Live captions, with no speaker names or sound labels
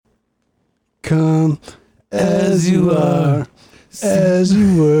come as you are, as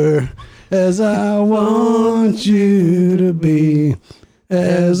you were, as I want you to be,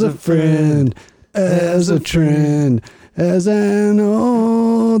 as a friend, as a trend, as an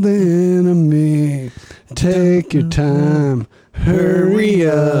old enemy. Take your time, hurry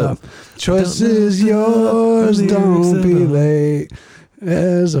up. Choice is yours, don't be late.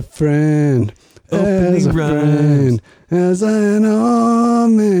 As a friend, as a friend, as an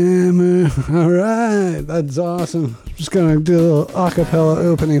old memory. All right, that's awesome. Just gonna do a little acapella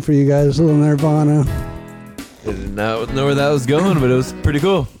opening for you guys, a little Nirvana. I did not know where that was going, but it was pretty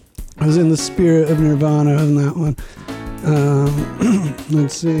cool. I was in the spirit of Nirvana on that one.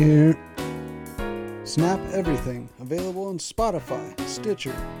 Let's see here. Snap Everything, available on Spotify,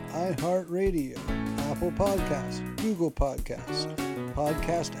 Stitcher, iHeartRadio, Apple Podcasts, Google Podcasts,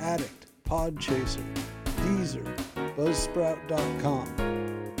 Podcast Addict, Podchaser, Deezer, Buzzsprout.com.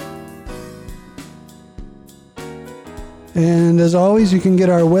 And as always, you can get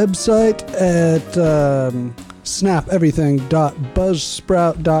our website at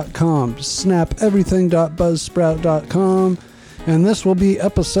snapeverything.buzzsprout.com. Snapeverything.buzzsprout.com. And this will be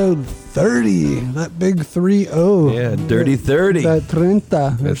episode 30. That big 30. Yeah, dirty 30. That 30.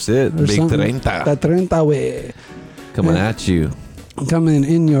 That's it. Big 30. That 30 way. Coming at you. Coming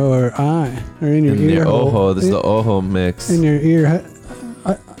in your eye. Or in your ear hole. Ojo. This is the ojo mix. In your ear.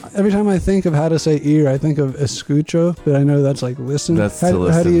 Every time I think of how to say ear, I think of escucho, but I know that's like listen. That's to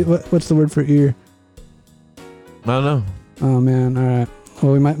listen. How do you, what's the word for ear? I don't know. Oh, man. All right.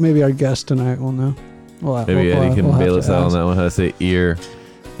 Well, maybe our guest tonight will know. Maybe Eddie can bail us out on that one, how to say ear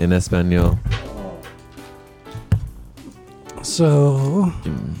in Espanol. So,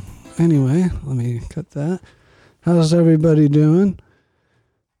 anyway, let me cut that. How's everybody doing?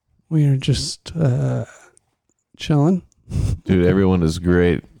 We are just chilling. Dude, everyone is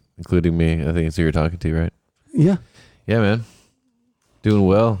great, including me. I think it's who you're talking to, right? Yeah. Yeah, man. Doing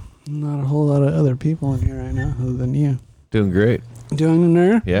well. Not a whole lot of other people in here right now other than you. Doing great. Doing in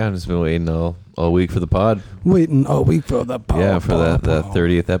there? Yeah, I've just been waiting all week for the pod. Waiting all week for the pod. Yeah, for that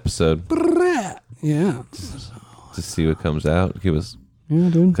 30th episode. Yeah. To see what comes out. Give us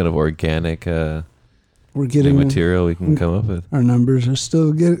dude. kind of organic We're getting material we can come up with. Our numbers are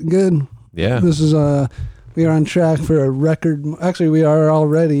still good. Yeah. This is we are on track for a record. Actually, we are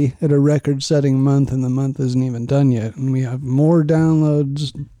already at a record-setting month, and the month isn't even done yet. And we have more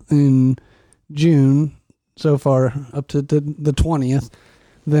downloads in June so far, up to the 20th,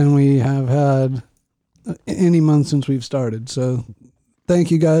 than we have had any month since we've started. So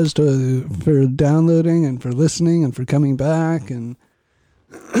thank you guys for downloading and for listening and for coming back, and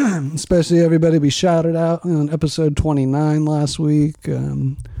especially everybody we shouted out on episode 29 last week.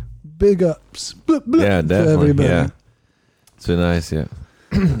 Big ups. Blip, blip, yeah, definitely. everybody. Yeah. It's been nice, yeah.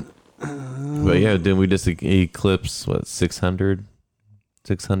 But yeah, didn't we just eclipse, 600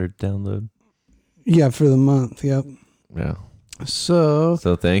 download? Yeah, for the month. Yep. Yeah. So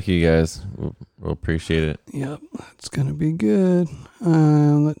thank you guys. We'll appreciate it. Yep, it's gonna be good.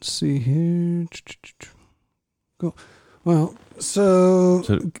 Let's see here. Cool. Well, so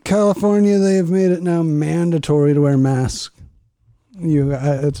California, they have made it now mandatory to wear masks.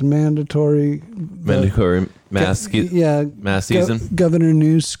 It's mandatory. Mandatory mask. Mask season. Governor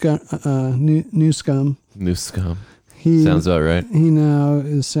Newscomb. Sounds about right. He now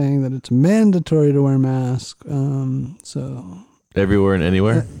is saying that it's mandatory to wear masks. So everywhere and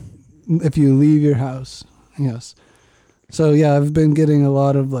anywhere. If you leave your house, yes. So yeah, I've been getting a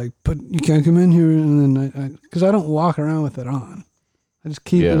lot of like, but you can't come in here, and then because I don't walk around with it on. I just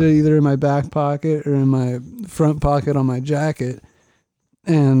keep it either in my back pocket or in my front pocket on my jacket.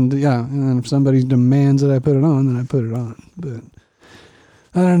 And and if somebody demands that I put it on, then I put it on. But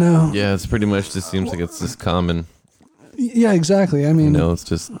I don't know. Yeah, it's pretty much just seems like it's just common. Yeah, exactly. I mean, it's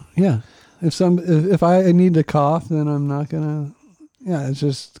just if I need to cough, then I'm not gonna. Yeah, it's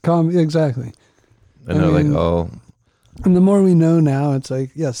just common. Exactly. I know, And the more we know now, it's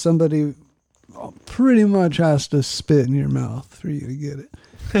like somebody pretty much has to spit in your mouth for you to get it.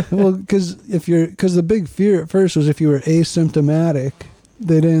 Well, because the big fear at first was if you were asymptomatic,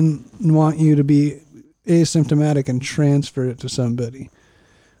 they didn't want you to be asymptomatic and transfer it to somebody.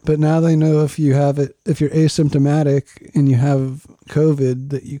 But now they know if you're asymptomatic and you have COVID,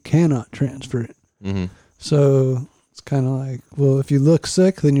 that you cannot transfer it. Mm-hmm. So it's kind of like, well, if you look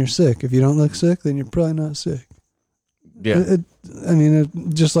sick, then you're sick. If you don't look sick, then you're probably not sick. Yeah.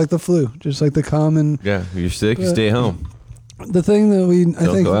 Just like the flu, just like the common. Yeah, if you're sick, you stay home. The thing that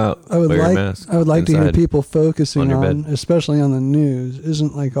I would like to hear people focusing on, especially on the news,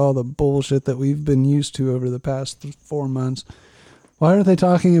 isn't like all the bullshit that we've been used to over the past 4 months, Why aren't they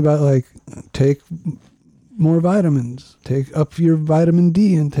talking about like take more vitamins, take up your vitamin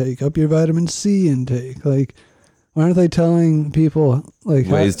D intake, up your vitamin C intake? Like, why aren't they telling people like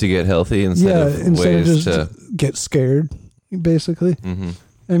ways to get healthy instead of ways just to get scared, basically? Mm-hmm.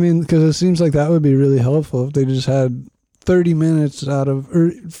 I mean, because it seems like that would be really helpful if they just had 30 minutes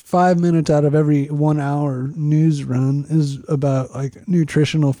or 5 minutes out of every 1 hour news run is about like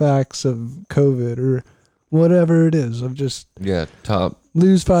nutritional facts of COVID or whatever it is, of just top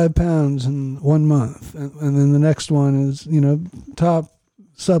lose 5 pounds in 1 month. And then the next one is, top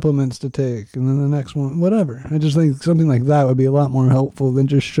supplements to take. And then the next one, whatever. I just think something like that would be a lot more helpful than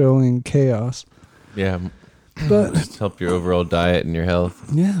just showing chaos. Yeah. But just help your overall diet and your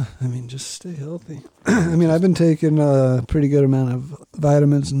health. Yeah, I mean, just stay healthy. I mean, I've been taking a pretty good amount of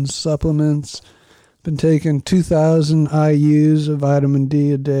vitamins and supplements. Been taking 2,000 IUs of vitamin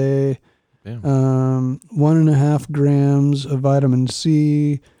D a day. Yeah. 1.5 grams of vitamin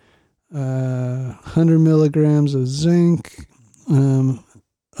C. 100 milligrams of zinc.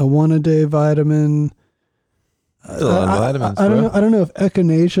 A 1-a-day vitamin. That's a lot of vitamins, I don't know if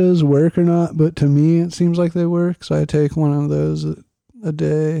echinaceas work or not, but to me it seems like they work. So I take one of those a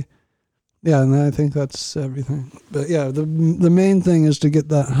day. Yeah, and I think that's everything. But yeah, the main thing is to get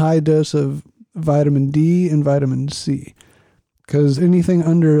that high dose of vitamin D and vitamin C, because anything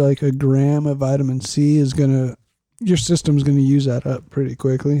under like a gram of vitamin C your system's gonna use that up pretty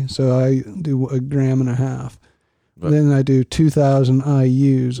quickly. So I do 1.5 grams. Then I do 2,000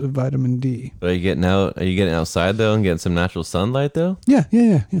 IUs of vitamin D. But are you getting outside though and getting some natural sunlight though? Yeah.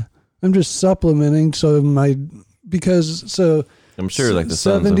 I'm just supplementing. Because I'm sure like the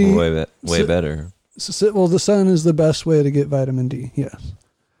sun's way better. Well, the sun is the best way to get vitamin D. Yes.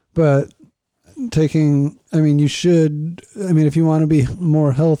 But if you want to be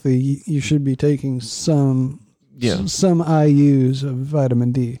more healthy, you should be taking some IUs of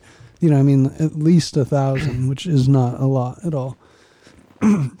vitamin D. At least 1,000, which is not a lot at all.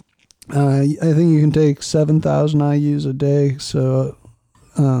 I think you can take 7,000 IUs a day, so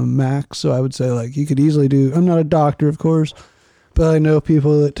max. So I would say like you could easily do. I'm not a doctor, of course, but I know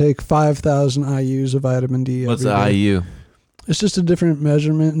people that take 5,000 IUs of vitamin D. What's the IU? It's just a different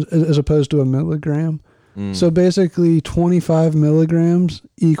measurement as opposed to a milligram. So basically, 25 milligrams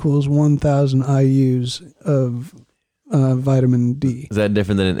equals 1,000 IUs of vitamin D. Is that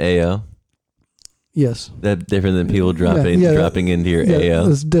different than an AO? Yes. That different than people dropping into your AO?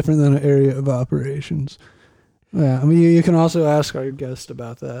 It's different than an area of operations. Yeah, I mean, you can also ask our guest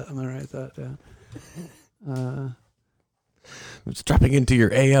about that. I'm going to write that down. It's dropping into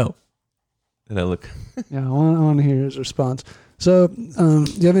your AO. And I look. Yeah, I want to hear his response. So,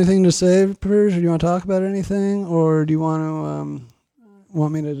 do you have anything to say, Purge? Do you want to talk about anything? Or do you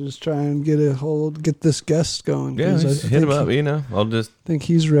want me to just try and get this guest going? Yeah, hit him up, I'll just think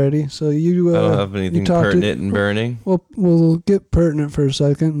he's ready. So you I don't have anything pertinent and burning. Well, we'll get pertinent for a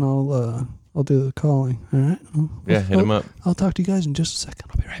second, and I'll do the calling. All right? Hit him up. I'll talk to you guys in just a second.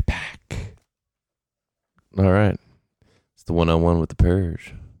 I'll be right back. All right. It's the one-on-one with the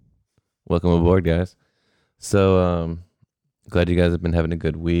Purge. Welcome aboard, guys. So, glad you guys have been having a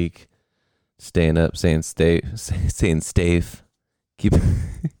good week. Staying up, saying safe.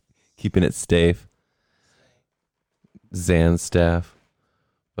 Keeping it safe. Zan staff.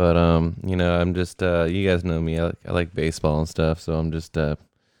 But, I'm just, you guys know me. I like baseball and stuff. So I'm just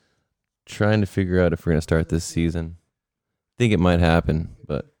trying to figure out if we're going to start this season. I think it might happen,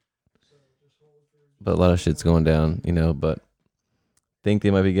 but a lot of shit's going down, but think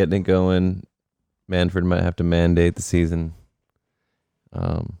they might be getting it going. Manfred might have to mandate the season.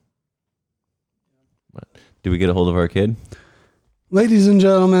 Do we get a hold of our kid? Ladies and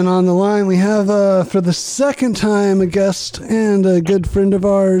gentlemen, on the line, we have, for the second time, a guest and a good friend of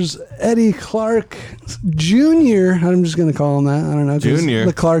ours, Eddie Clark Jr. I'm just going to call him that. I don't know. Junior.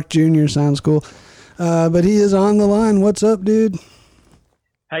 The Clark Jr. sounds cool. But he is on the line. What's up, dude?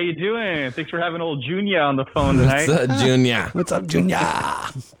 How you doing? Thanks for having old Junior on the phone tonight. What's up, Junior? What's up, Junior?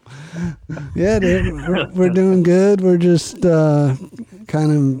 Yeah, dude. We're doing good. We're just kind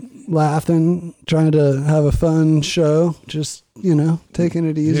of laughing, trying to have a fun show. Just, taking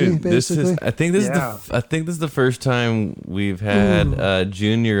it easy, Dude, basically. I think this is the first time we've had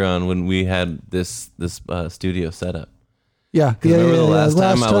Junior on when we had this studio setup. Yeah. Remember the last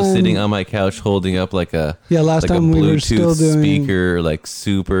time I was sitting on my couch holding up like a last time we were still Bluetooth doing speaker, like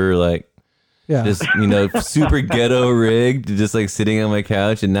super like. Yeah. Just, super ghetto rigged, just like sitting on my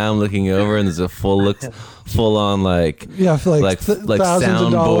couch, and now I'm looking over and there's a full on like for like thousands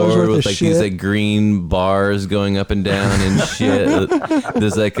of dollars soundboard worth with of like these shit. like green bars going up and down and shit.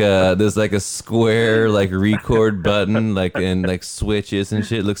 There's like a square like record button and like switches and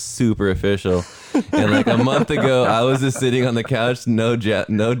shit. It looks super official. And like a month ago, I was just sitting on the couch, no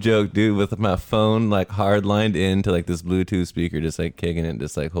joke, dude, with my phone like hard lined into like this Bluetooth speaker, just like kicking it,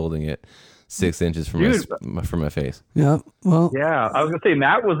 just like holding it 6 inches from my face. Yeah. Well. Yeah, I was gonna say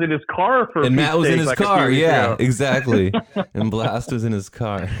Matt was in his car for. And Matt was in his like a few car. weeks Yeah, ago. exactly. And Blast was in his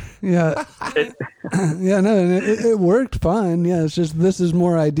car. Yeah. Yeah. No, and it worked fine. Yeah. It's just this is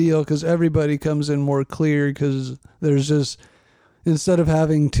more ideal because everybody comes in more clear because there's just. Instead of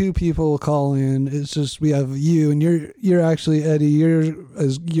having two people call in, it's just we have you, and you're actually Eddie.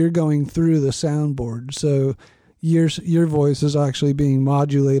 You're going through the soundboard, so your voice is actually being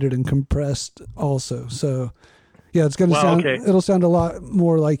modulated and compressed also. So yeah, it's gonna sound. Okay. It'll sound a lot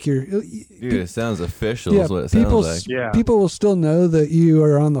more like your. Dude, it sounds official. Yeah, Is what it sounds people. like. Yeah. People will still know that you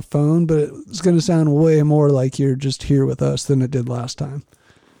are on the phone, but it's gonna sound way more like you're just here with us than it did last time.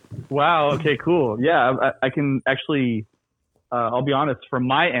 Wow. Okay. Cool. Yeah, I can actually. I'll be honest. From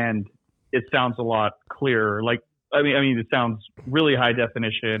my end, it sounds a lot clearer. Like, I mean, it sounds really high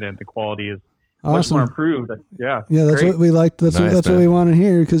definition, and the quality is much more Awesome. improved. Yeah. Yeah, that's great. what we liked. That's Nice, what man. we want to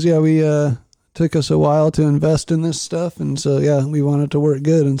hear because we took us a while to invest in this stuff, and so we want it to work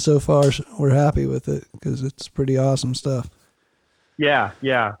good. And so far, we're happy with it because it's pretty awesome stuff. Yeah.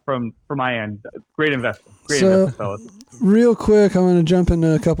 From my end, great investment. So- fellas. Real quick, I'm going to jump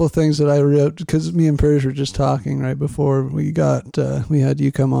into a couple of things that I wrote because me and Purge were just talking right before we had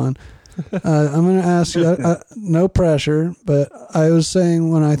you come on. I'm going to ask you, no pressure, but I was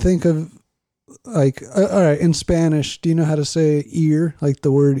saying when I think of like, all right, in Spanish, do you know how to say ear? Like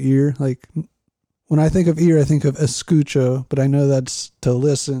the word ear? Like when I think of ear, I think of escucho, but I know that's to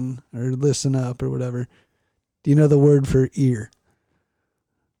listen or listen up or whatever. Do you know the word for ear?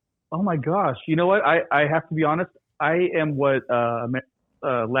 Oh my gosh! You know what? I have to be honest. I am what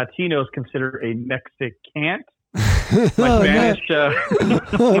Latinos consider a Mexicant. My Spanish.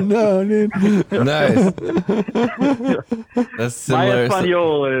 Oh no, dude. Nice. That's My similar.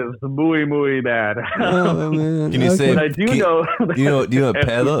 español is muy bad. Oh man. Can you say? But I do can- know. Do you know what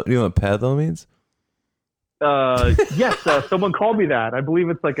pedo? Do you know what pedo means? Yes, someone called me that. I believe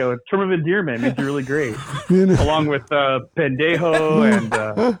it's like a term of endearment. It means you're really great. You know, Along with pendejo and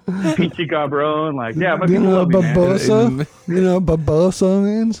pinche cabrón. Like, yeah, my you people know love me, man. babosa? You know what babosa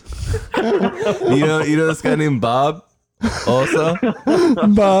means? You know this guy named Bob. Also,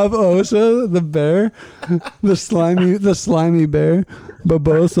 Bob Osa, the bear, the slimy bear,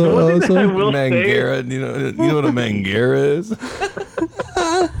 babosa One thing that I Osa. will say, Mangera. You know what a Mangera is?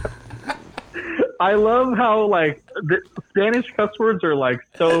 I love how like the Spanish cuss words are like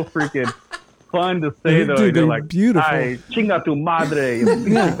so freaking fun to say though. Dude, They're they're like, beautiful. "Ay, chinga tu madre,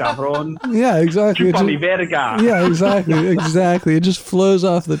 pinche cabrón, Yeah, exactly. chupa mi It verga." just, yeah, exactly. It just flows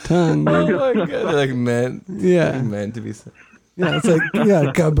off the tongue. Oh dude. my god! They're like meant. Yeah. Meant to be said. Yeah, it's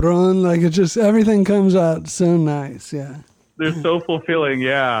like cabron. Like it just everything comes out so nice. Yeah. They're so fulfilling,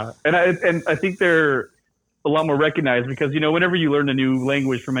 yeah. And I think they're a lot more recognized because whenever you learn a new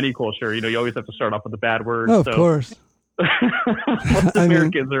language from any culture, you always have to start off with a bad word. Oh, of so course. most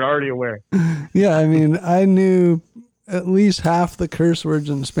Americans are already aware. Yeah, I mean, I knew at least half the curse words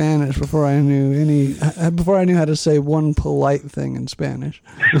in Spanish before I knew how to say one polite thing in Spanish.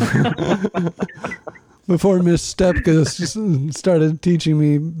 Before Miss Stepka started teaching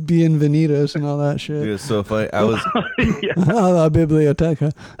me bienvenidos and all that shit. Dude, it's so funny. I was Yeah. A la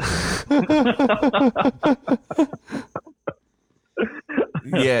biblioteca.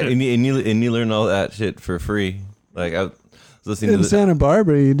 yeah, and you learn all that shit for free. Like I was listening In to the, Santa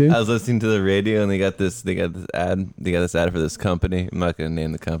Barbara, you do. I was listening to the radio and they got this ad for this company. I'm not gonna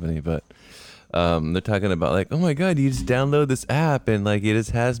name the company, but they're talking about like, oh my god, you just download this app and like it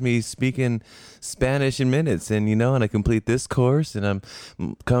just has me speaking Spanish in minutes, and and I complete this course and I'm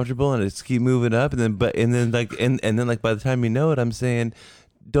comfortable and I just keep moving up, and then by the time you know it, I'm saying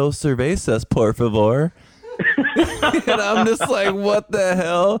dos cervezas, por favor. And I'm just like, what the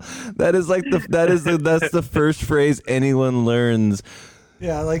hell? That's the first phrase anyone learns.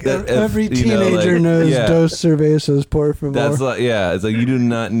 Yeah, like That if, every you know, teenager like, knows yeah. dos cervezas, por favor. That's like, yeah, it's like you do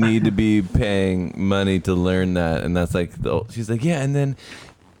not need to be paying money to learn that, and that's like she's like, yeah, and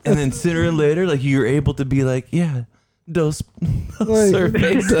then sooner or later, like you're able to be like, yeah, Dos Like,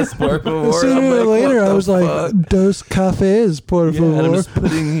 cervezas, por favor. Sooner or later, what I the was fuck? like, dos cafés, por Yeah, and I'm favor. just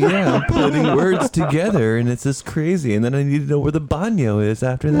putting words together, and it's just crazy. And then I need to know where the baño is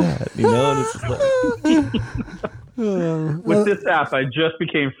after that, you know. And it's just like, With this app, I just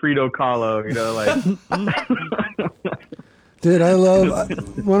became Frito Kahlo. You know, like Dude, I love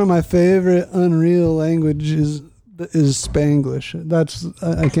one of my favorite Unreal languages is Spanglish. That's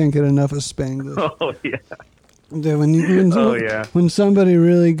I can't get enough of Spanglish. oh yeah, Dude, oh yeah. when somebody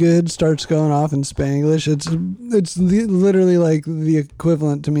really good starts going off in Spanglish, it's literally like the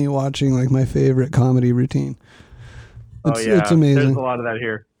equivalent to me watching like my favorite comedy routine. Oh It's, yeah, it's amazing. There's a lot of that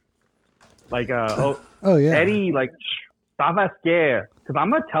here. Like Oh yeah, Eddie, like estaba scared because I'm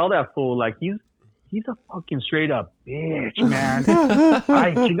gonna tell that fool like he's a fucking straight up bitch, man.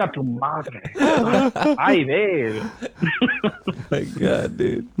 Ay, chinga tu madre. Ay, babe. my God,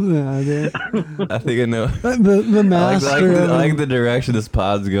 dude. yeah, dude. I think I know. The master. I like the direction this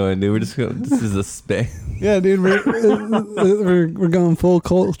pod's going, dude. We're just going. This is a space. Yeah, dude, we're going full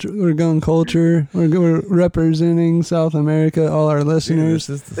culture. We're going culture. We're representing South America. All our listeners.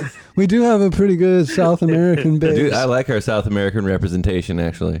 We do have a pretty good South American base. Dude, I like our South American representation,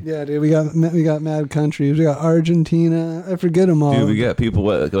 actually. Yeah, dude, we got mad countries. We got Argentina. I forget them all. Dude, we got people.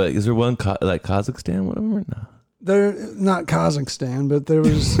 What? Like, is there one like Kazakhstan? Whatever. No. They're not Kazakhstan, but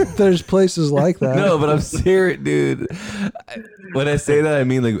there's places like that. No, but I'm serious, dude. When I say that, I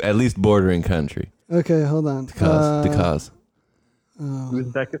mean like at least bordering country. Okay, hold on. The cause.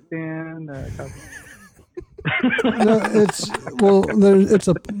 Uzbekistan. No, it's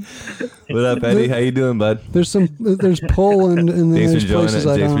a. What up, Eddie? How you doing, bud? There's Poland and then Thanks there's for joining. places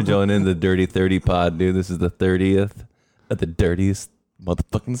I Thanks for don't. joining the Dirty 30 pod, dude. This is the 30th of the dirtiest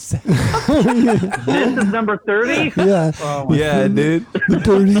motherfucking set. This is number 30. Yeah, Oh my Yeah, dude. the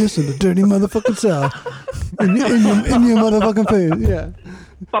dirtiest of the dirty motherfucking South in your motherfucking face. Yeah.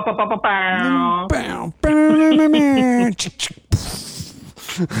 Ba-ba-ba-ba-bow. Bow.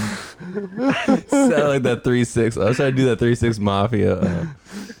 Sound like that 3-6. I was trying to do that 3-6 Mafia.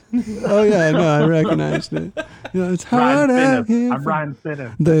 Oh yeah, no, I recognized it. Yeah, it's hard Ryan out Sinnott. here. I'm Ryan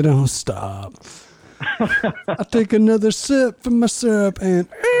Sinnott. They don't stop. I take another sip from my syrup and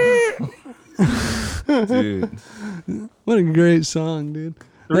Dude. what a great song, dude.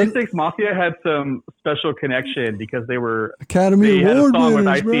 3-6 Mafia had some special connection because they Academy had a Award song with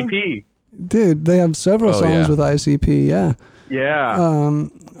winners, bro. ICP. Dude, they have several Oh, songs yeah. with ICP. Yeah. Yeah.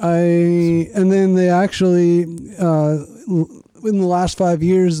 And then they actually in the last 5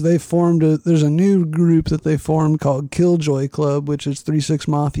 years they formed there's a new group that they formed called Killjoy Club, which is 3-6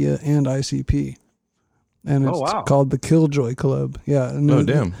 Mafia and ICP. And it's Oh, wow. called the Killjoy Club. Yeah. And Oh,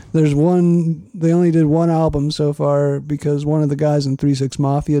 damn. There's one. They only did one album so far because one of the guys in 3-6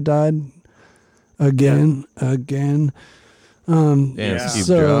 Mafia died. Again. Damn, Yeah. keep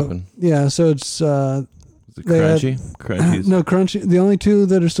So dropping. yeah. So it's Is it they had- crunchy? Crunchy's. no Crunchy. The only two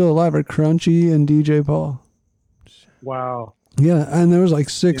that are still alive are Crunchy and DJ Paul. Wow. Yeah, and there was like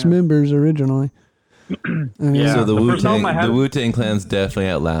 6 Yeah. members originally. And Yeah. So the The first album I had- Wu-Tang Clan's definitely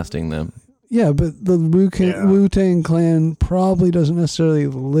outlasting them. yeah, but the Yeah. Wu-Tang Clan probably doesn't necessarily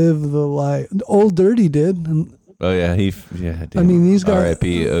live the life. Old Dirty did, and Oh yeah, dude. I mean, these guys-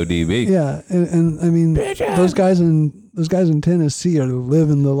 R.I.P. ODB. yeah, and I mean those guys in Tennessee are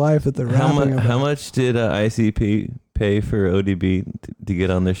living the life that they're rapping about. How much did ICP pay for ODB to get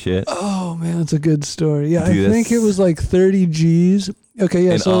on their shit? Oh man, it's a good story. Yeah, Dude, I think it that's- was like 30 G's. Okay,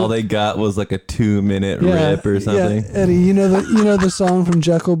 yeah. And so all they got was like a 2-minute rip or something. Yeah, Eddie, you know the song from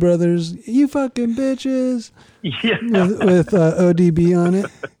Jekyll Brothers, "You fucking bitches," Yeah. with ODB on it.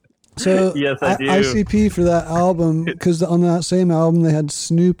 So Yes, I do. ICP for that album, because on that same album they had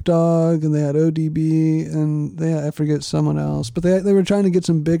Snoop Dogg and they had ODB and I forget someone else, but they were trying to get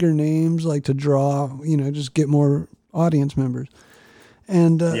some bigger names like to draw, just get more audience members.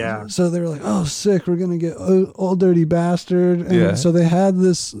 And Yeah. so they were like, "Oh, sick! We're gonna get Old Dirty Bastard." And Yeah. so they had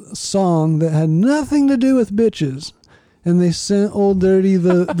this song that had nothing to do with bitches, and they sent Old Dirty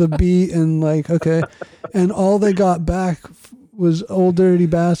the beat and like, okay, and all they got back was Old Dirty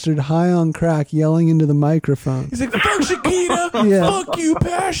Bastard high on crack yelling into the microphone. He's like, "Fuck Shakita, Yeah. fuck you,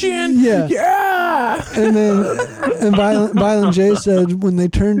 Passion, Yeah. yeah." And then Violent J said when they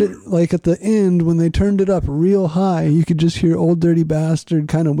turned it, like at the end, when they turned it up real high, you could just hear Old Dirty Bastard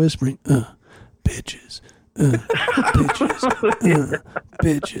kind of whispering, bitches, bitches,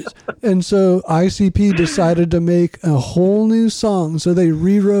 bitches. And so ICP decided to make a whole new song. So they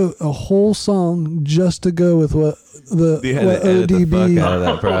rewrote a whole song just to go with what They had to edit the fuck out of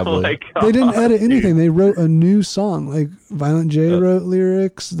that, probably. Oh my God, They didn't edit anything. dude. They wrote a new song. Like Violent J wrote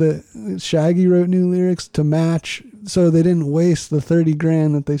lyrics, that Shaggy wrote new lyrics to match. So they didn't waste the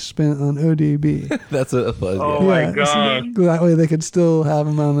 $30,000 that they spent on ODB. That's what it was. Oh yeah. my God. So that way they could still have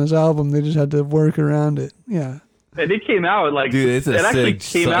him on this album. They just had to work around it. Yeah. And it came out like Dude, it's a it actually sick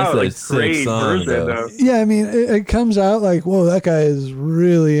came song. out like It's a sick great song, version though. though. Yeah, I mean, it comes out like, whoa, that guy is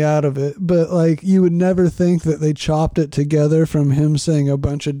really out of it. But, like, you would never think that they chopped it together from him saying a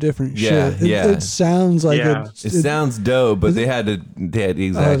bunch of different Yeah, shit. yeah. It sounds like Yeah. It sounds dope, but they had exactly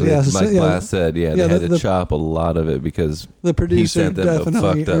yeah, like yeah. Glass said. Yeah, Yeah, they had the- to chop a lot of it because the he producer sent them a definitely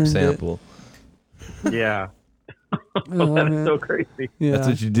fucked up earned sample. Yeah. Oh, That man. is so crazy. Yeah. That's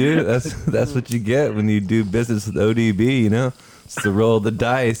what you do. That's what you get when you do business with ODB. You know, it's the roll of the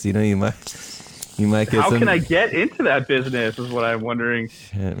dice. You know, you might get How some. can I get into that business? Is what I'm wondering.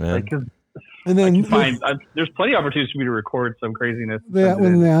 Shit, man. Like, 'cause And I then can find there's plenty of opportunities for me to record some craziness.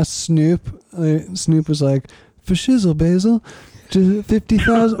 when they asked Snoop, Snoop was like, for shizzle, Basil, just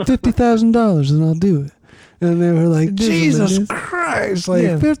 $50,000 and I'll do it. And they were like, Jesus Christ, like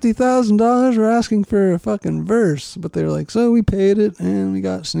Yeah. $50,000, we're asking for a fucking verse. But they were like, so we paid it and we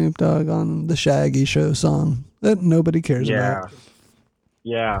got Snoop Dogg on the Shaggy Show song that nobody cares Yeah. about.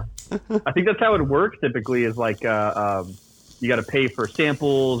 Yeah. I think that's how it works typically is like you got to pay for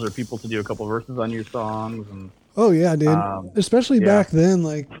samples or people to do a couple verses on your songs. And Oh, yeah, dude. Especially yeah. back then,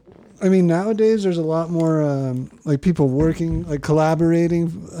 like, I mean, nowadays there's a lot more like people working, like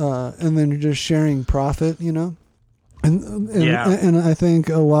collaborating, and then you're just sharing profit, you know. And Yeah. and I think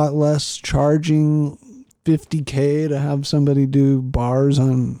a lot less charging $50K to have somebody do bars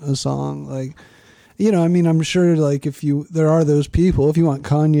on a song, like. You know, I mean, I'm sure, like, there are those people. If you want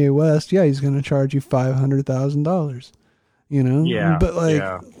Kanye West, yeah, he's going to charge you $500,000. You know, Yeah, but like,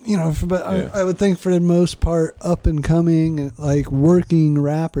 yeah. you know, but Yeah. I would think for the most part, up and coming, like working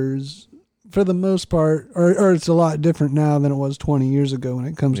rappers, for the most part, or it's a lot different now than it was 20 years ago when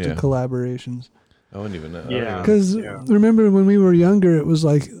it comes to Yeah. collaborations. I wouldn't even know. Yeah. Because Yeah. remember when we were younger, it was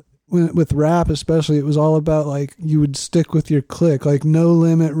like with rap especially, it was all about like you would stick with your clique, like No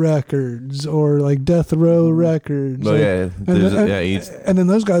Limit Records or like Death Row Records. Oh like, yeah, there's, and then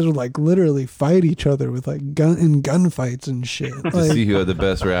those guys would like literally fight each other with like gunfights and shit. to Like, see who had the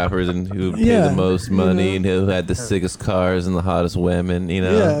best rappers and who paid Yeah, the most you money know. and who had the sickest cars and the hottest women. You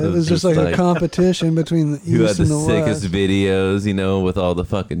know, yeah, it was just like a competition between the who had East the and the sickest West. videos. You know, with all the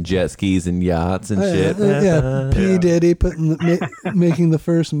fucking jet skis and yachts and shit. Yeah, P Yeah. Diddy making the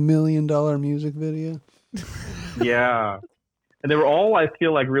first $1 million music video. Yeah. And they were all, I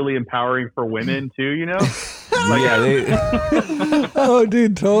feel like, really empowering for women too, you know? Yeah, Oh,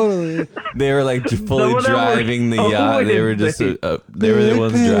 dude, totally. they were like Some fully of them were driving the so yacht. They were just insane. they were the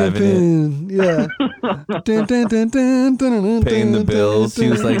ones driving it. Yeah. Paying Paying the bills. She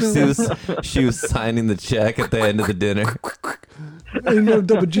was like, she was signing the check at the end of the dinner. Ain't no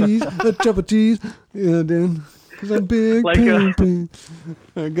double G's, double G's. Yeah, dude. Cause I'm big. Like, pimpin'.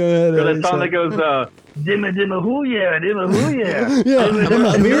 Go ahead. Or that Eddie, song sorry. that goes, dimma dimma hoo yeah, dimma hoo yeah. Yeah, I'm a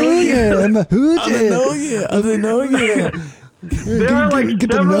hooyah. I'm a hooyah. There are like Get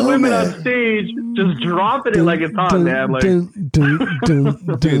to several know women me. on stage just dropping it like it's hot, man. Like, Dude,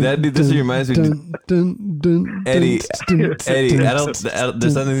 this reminds me. Eddie, I don't.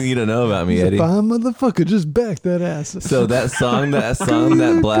 There's something you don't know about me, Eddie. Fine motherfucker, just back that ass. So that song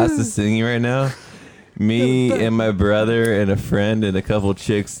that Blast is singing right now, me and my brother and a friend and a couple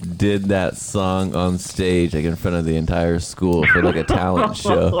chicks did that song on stage, like in front of the entire school for like a talent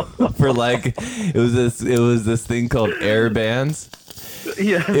show. For like, it was this thing called air bands.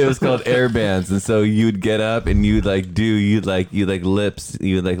 yeah. It was called air bands, and so you'd get up and you'd lip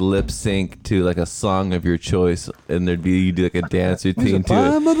sync to like a song of your choice, and you'd do like a dance He's a routine to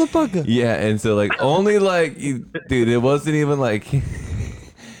fine it. motherfucker. Yeah, and so like only like dude, it wasn't even like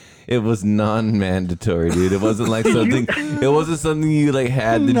it was non-mandatory, dude. It wasn't like something. It wasn't something you like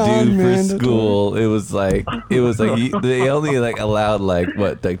had to do for Non-mandatory. school. It was like they only like allowed like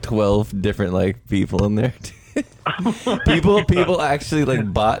 12 different like people in there. people actually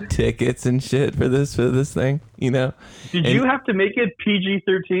like bought tickets and shit for this thing, you know. Did you have to make it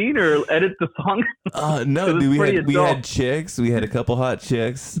PG-13 or edit the song? No, So it's dude, pretty we had adult. chicks. We had a couple hot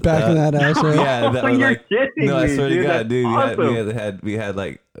chicks Backing that ass up. Yeah, that were You're like. kidding No, I me, swear to dude. God, That's dude. awesome. We had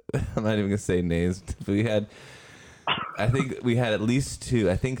like, I'm not even gonna say names, but we had. I think we had at least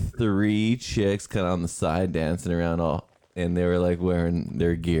 3 chicks kind of on the side dancing around all, and they were like wearing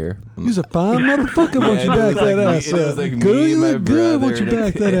their gear. He's a fine motherfucker once you and back it was that like me- ass and it was up. like Girl, me you and my look good once you brother,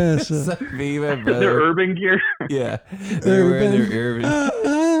 back that ass It's up. like me and my Their brother. urban gear. Yeah, they were wearing their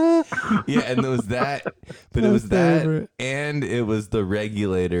urban. Yeah, and it was that, but My it was that, favorite. and it was the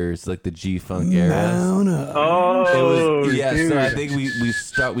Regulators, like the G-Funk era. Mount up. It Oh, was, yeah. dude. So I think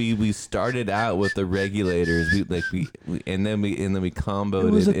we started out with the Regulators. We and then we comboed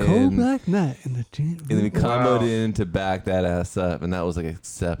It was a in, cold black night in the gym. and then we comboed Wow. in to back that ass up, and that was like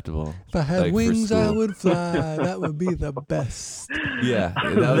acceptable. If I had like, for wings, I school. would fly. That would be the best. Yeah,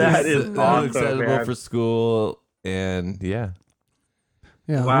 That is that was awesome, acceptable man. for school, and yeah,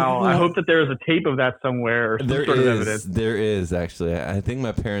 Yeah. Wow, I well, hope that there is a tape of that somewhere or some there sort of is, evidence. there is actually. I think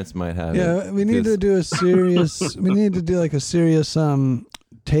my parents might have it. Yeah, we need to do a serious. We need to do like a serious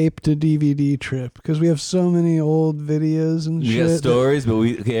tape to DVD trip because we have so many old videos and We shit. got that- stories, but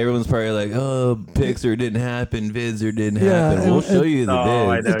everyone's probably like, "Oh, Pixar didn't happen, Vidzer didn't Yeah, happen." and We'll show you the Oh,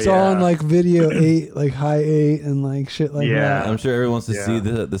 I vids. know. It's all yeah. on like video 8, like high 8, and like shit like Yeah. I'm sure everyone wants to Yeah. see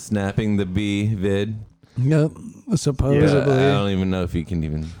the snapping the bee vid. that. Yep, But supposedly. I don't even know if you can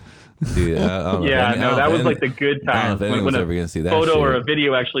even do that. I don't know. Yeah, I mean, I no, don't that know was if like the good I don't know times if when anyone's a ever gonna see that photo or a shit.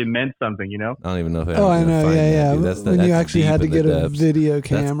 video actually meant something, you know? I don't even know if Oh, I anyone's gonna know. find Yeah, that, yeah. dude. When you that's actually deep had to in the get a depths. video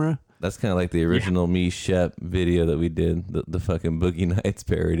camera. That's kind of like the original Me Shep video that we did, the fucking Boogie Nights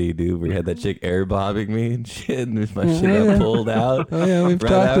parody, dude, where you had that chick air bobbing me and shit, and my shit Yeah. got pulled out. Oh yeah, we've Right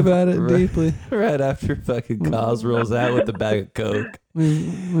talked after- about it right- deeply. Right after fucking Cos rolls out with the bag of Coke. We,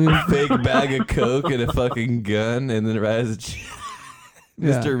 Big bag of Coke and a fucking gun, and then right as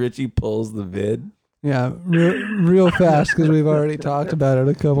yeah. Mr. Richie pulls the vid. Yeah, real fast because we've already talked about it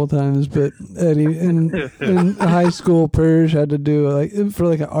a couple times. But Eddie in high school, Purge had to do like for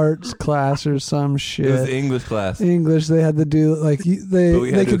like an arts class or some It was shit. English class. English, they had to do like But we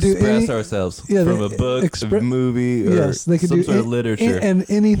they had to could do express any, ourselves yeah, from they a book, expre- a movie, or yes, they could some do sort of literature. and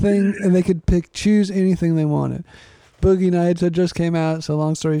anything, and they could choose anything they wanted. Boogie Nights had just came out, so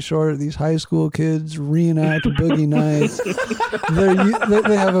long story short, these high school kids reenact Boogie Nights.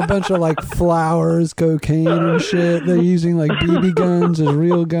 They have a bunch of like flowers, cocaine, and shit. They're using like BB guns as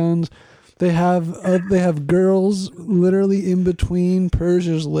real guns. They have girls literally in between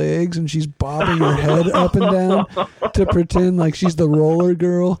Persia's legs, and she's bobbing her head up and down to pretend like she's the roller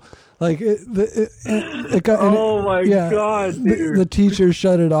girl. Like it got. and Oh my yeah, God, the, dude. the teacher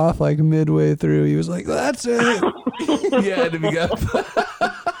shut it off like midway through. He was like, "That's it." Yeah, and we got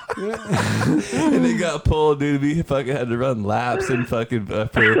and they got pulled, dude. We fucking had to run laps and fucking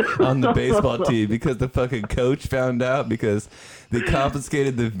on the baseball team because the fucking coach found out because they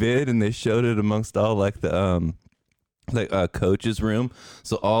confiscated the vid and they showed it amongst all like the coach's room,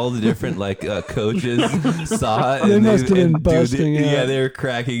 so all the different coaches saw it. They and must have been dude, busting yeah, up. they were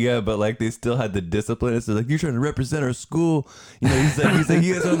cracking up, but like they still had the discipline. So like, you're trying to represent our school, you know. He's like,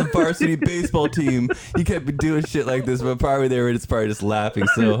 you guys are on the varsity baseball team. He kept doing shit like this, but probably they were just laughing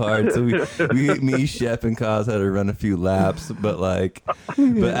so hard. So me, Shep, and Kaz had to run a few laps, but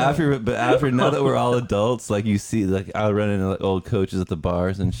after now that we're all adults, like you see, like I'll run into like old coaches at the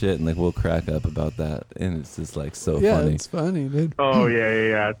bars and shit, and like we'll crack up about that, and it's just like so Yeah, funny. it's funny, dude. Oh, yeah.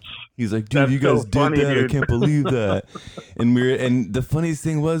 He's like, dude, That's you guys so did funny, that. dude. I can't believe that. And the funniest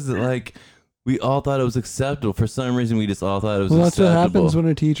thing was that like we all thought it was acceptable. For some reason, we just all thought it was Well, that's what acceptable. happens when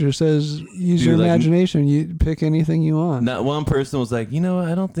a teacher says, "Use Dude, your like- imagination. You pick anything you want." Not one person was like, you know what,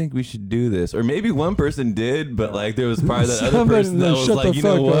 I don't think we should do this. Or maybe one person did, but like there was probably that other Somebody person that like, was "Shut like, the you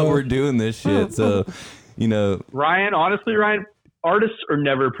know fuck what, up." we're doing this shit. So, you know, Ryan, honestly, artists are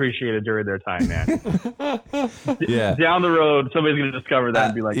never appreciated during their time, man. yeah. Down the road, somebody's going to discover that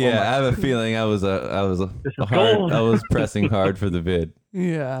and be like, yeah, oh I have a feeling I was This is hard. gold. I was pressing hard for the vid.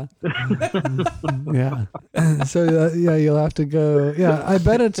 Yeah. Yeah. So yeah, you'll have to go. Yeah, I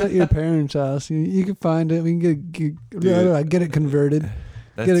bet it's at your parents' house. You can find it. We can get it converted.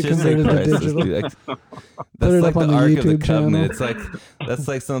 That's Get it just converted to priceless, digital. dude. That's Put it like up on the the Ark of the YouTube channel. Covenant. It's like that's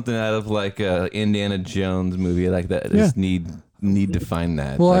like something out of like a Indiana Jones movie like that. I just need to find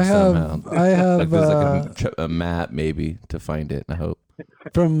that. Well, like, I have like there's like a map maybe to find it. I hope.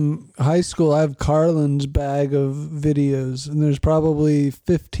 from high school. I have Carlin's bag of videos, and there's probably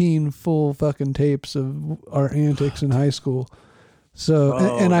 15 full fucking tapes of our antics in high school. So,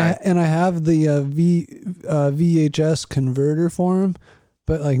 and I have the VHS converter for them,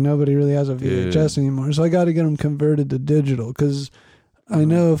 but like nobody really has a VHS anymore. So I got to get them converted to digital because I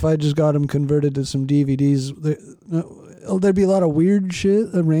know if I just got them converted to some DVDs, there'd be a lot of weird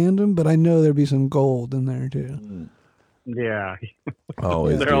shit at random, but I know there'd be some gold in there too. yeah.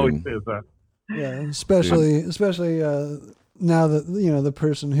 Always, There dude. always is a. Yeah, especially now that the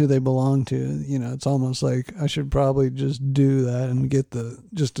person who they belong to, it's almost like I should probably just do that and get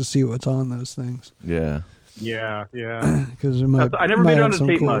just to see what's on those things. Yeah. Yeah. Because it might. I never might made it have onto some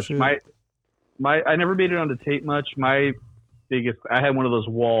tape cool much. shit. I never made it onto tape much. My biggest. I had one of those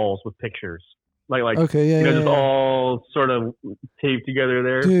walls with pictures, like Okay, yeah, just yeah. all sort of taped together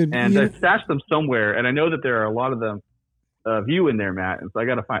there. Dude, and you I know- stashed them somewhere, and I know that there are a lot of them of you in there, Matt. And so I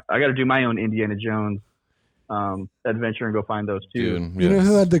gotta do my own Indiana Jones adventure and go find those too. Dude, You know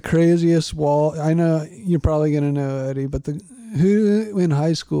who yes. had the craziest wall? I know you're probably gonna know, Eddie, but who in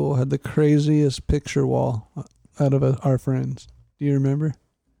high school had the craziest picture wall out of our friends? Do you remember?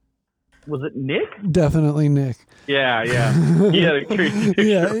 Was it Nick? Definitely Nick. Yeah. He had a crazy picture.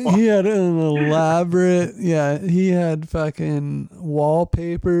 Yeah, he had an elaborate. Yeah, he had fucking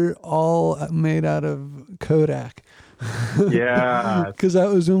wallpaper all made out of Kodak. Yeah. Because that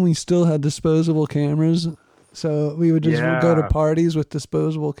was when we still had disposable cameras. So we would just go to Yeah. parties with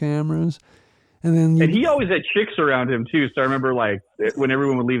disposable cameras. And then And he always had chicks around him too. So I remember like when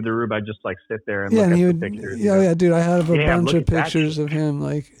everyone would leave the room, I'd just like sit there and yeah, look and at he the would, pictures. yeah, dude, I have a Damn, bunch look of at that pictures shit. of him,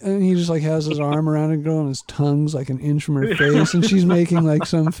 like, and he just like has his arm around a girl and his tongue's like an inch from her face, and she's making like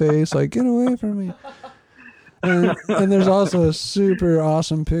some face, like, get away from me. And there's also a super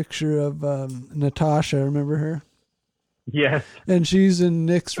awesome picture of Natasha, remember her? Yes. And she's in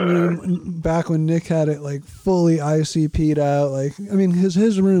Nick's room back when Nick had it like fully ICP'd out. Like, I mean,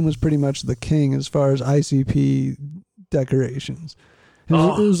 his room was pretty much the king as far as ICP decorations. It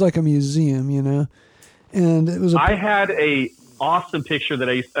was like a museum, you know. And it was. I had a awesome picture that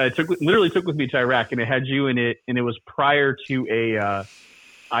I took with me to Iraq, and it had you in it, and it was prior to a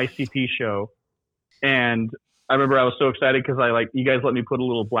ICP show. And I remember I was so excited because you guys let me put a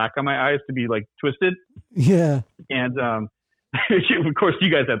little black on my eyes to be like twisted. Yeah. And of course, you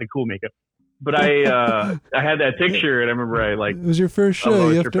guys had the cool makeup, but I had that picture, and I remember It was your first show.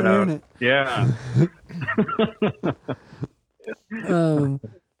 You have to earn it. Yeah.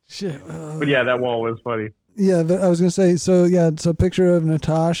 Shit. But yeah, that wall was funny. Yeah, but I was gonna say, so yeah, it's a picture of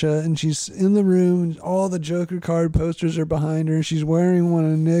Natasha, and she's in the room. All the Joker card posters are behind her. She's wearing one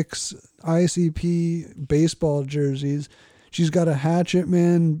of Nick's ICP baseball jerseys. She's got a Hatchet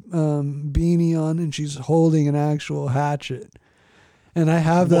Man beanie on, and she's holding an actual hatchet. And I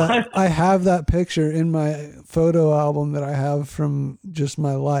have that. What? I have that picture in my photo album that I have from just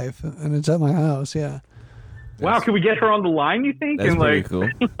my life, and it's at my house. Yeah. Wow, can we get her on the line, you think? That's And pretty like, cool.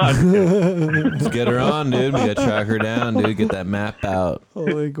 Let's get her on, dude. We gotta track her down, dude. Get that map out.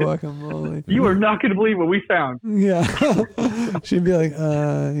 Holy guacamole. you are not going to believe what we found. Yeah. She'd be like,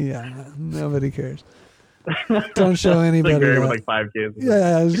 yeah, nobody cares. Don't show anybody Like Barry that. with like 5 kids.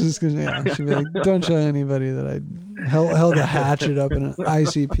 Yeah, I was just gonna. Yeah, she'd be like, don't show anybody that I held a hatchet up in an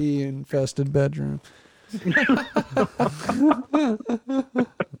ICP infested bedroom.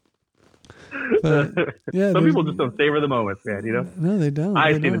 But, yeah, Some people just don't savor the moments, man. You know, No, they don't.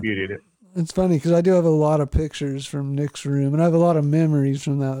 I They see the don't. beauty in it. It's funny because I do have a lot of pictures from Nick's room, and I have a lot of memories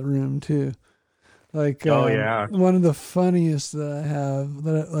from that room too. Like, Oh, yeah. one of the funniest that I have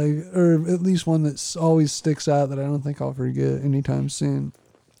or at least one that always sticks out that I don't think I'll forget anytime soon.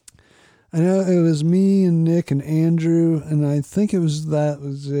 I know it was me and Nick and Andrew, and I think that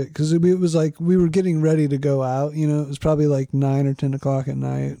was it because it was like we were getting ready to go out. You know, it was probably like 9 or 10 o'clock at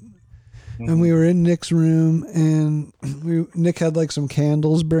night. And we were in Nick's room, and Nick had like some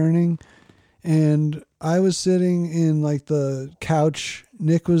candles burning, and I was sitting in like the couch.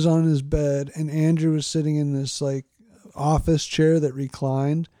 Nick was on his bed, and Andrew was sitting in this like office chair that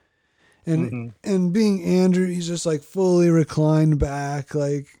reclined. And and being Andrew, he's just like fully reclined back,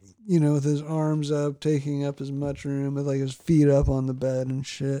 like, you know, with his arms up, taking up as much room, with like his feet up on the bed and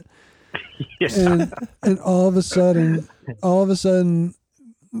shit. Yeah. And all of a sudden,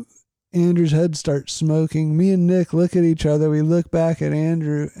 Andrew's head starts smoking. Me and Nick look at each other. We look back at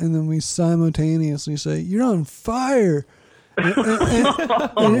Andrew, and then we simultaneously say, "You're on fire!"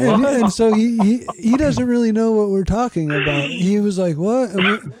 And so he doesn't really know what we're talking about. He was like, "What?"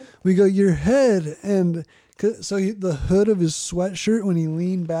 And we go, "Your head." And so the hood of his sweatshirt, when he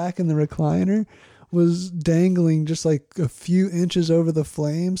leaned back in the recliner, was dangling just like a few inches over the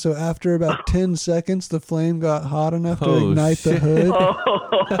flame. So after about 10 seconds, the flame got hot enough to Oh, ignite the shit. hood.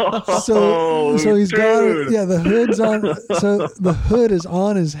 So he's got it. dude. Yeah, the hood's on. So the hood is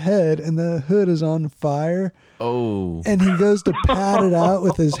on his head, and the hood is on fire. Oh, And he goes to pat it out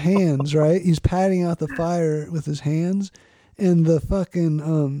with his hands. Right, he's patting out the fire with his hands. And the fucking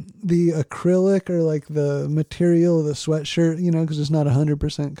the acrylic, or like the material of the sweatshirt, you know, because it's not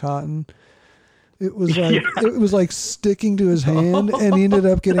 100% cotton. It was like it was like sticking to his hand, and he ended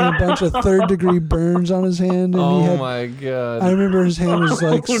up getting a bunch of 3rd-degree burns on his hand. And he oh had, my god. I remember his hand was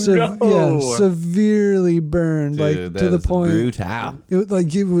like no. severely burned, Dude, like that to the is point. brutal.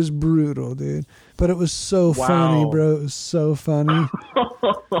 It was brutal, dude. But it was so funny, bro. It was so funny.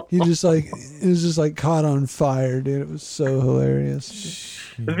 He just like, it was just like caught on fire, dude. It was so hilarious.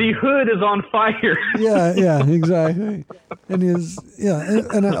 The hood is on fire. Yeah, exactly. And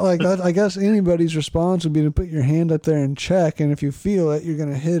I guess anybody's response would be to put your hand up there and check, and if you feel it, you're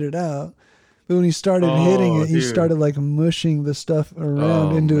gonna hit it out. But when he started hitting it, he started like mushing the stuff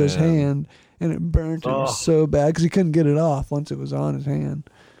around into his hand, and it burnt him so bad because he couldn't get it off once it was on his hand.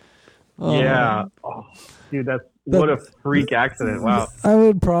 Yeah. Oh, dude, what a freak accident. Wow. I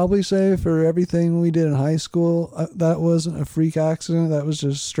would probably say for everything we did in high school, that wasn't a freak accident. That was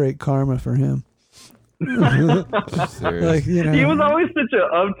just straight karma for him. Like, you know, he was always such an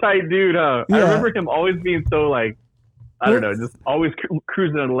uptight dude, huh? Yeah. I remember him always being so like, I don't know, just always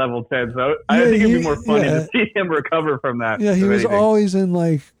cruising at level 10. So I think it'd be more funny to see him recover from that. Yeah, he was always in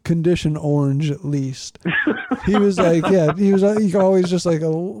like condition orange at least. He was like, he was always just like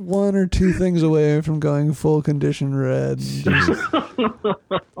one or two things away from going full condition red.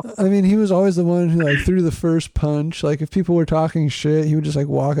 I mean, he was always the one who like threw the first punch. Like if people were talking shit, he would just like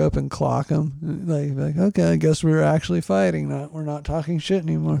walk up and clock them. Like okay, I guess we're actually fighting. We're not talking shit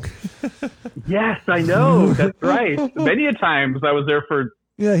anymore. Yes, I know. That's right. Many a times I was there for.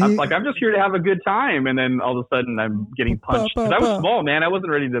 Yeah, I'm just here to have a good time, and then all of a sudden I'm getting punched. Because I was small, man. I wasn't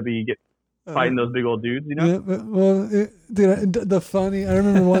ready to be fighting those big old dudes, you know. Yeah, I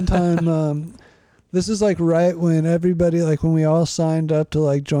remember one time. This is like right when everybody, like when we all signed up to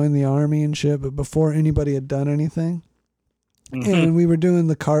like join the army and shit, but before anybody had done anything, and we were doing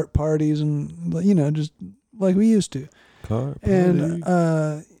the cart parties and just like we used to. Cart party. And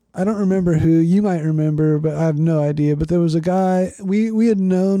I don't remember who, you might remember, but I have no idea. But there was a guy, we had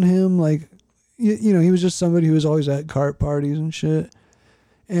known him, like, he was just somebody who was always at cart parties and shit.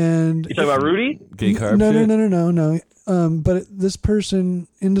 And you talking about Rudy? Gay carp No. But this person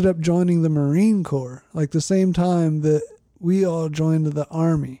ended up joining the Marine Corps, like the same time that we all joined the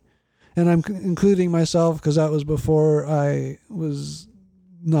Army. And I'm including myself because that was before I was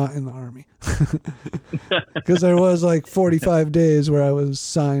not in the Army. Because there was like 45 days where I was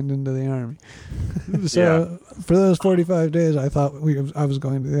signed into the Army. So for those 45 days, I thought I was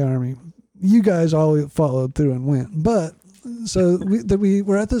going to the Army. You guys all followed through and went. But so we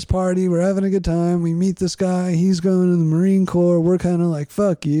were at this party. We're having a good time. We meet this guy. He's going to the Marine Corps. We're kind of like,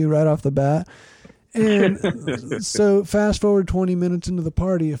 fuck you right off the bat. And so fast forward 20 minutes into the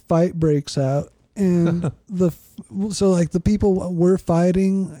party, a fight breaks out. And the people were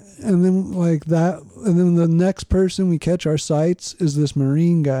fighting, and then the next person we catch our sights is this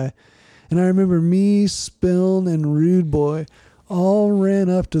Marine guy. And I remember me, Spiln, and Rude Boy all ran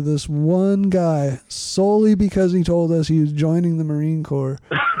up to this one guy solely because he told us he was joining the Marine Corps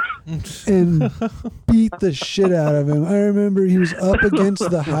and beat the shit out of him. I remember he was up against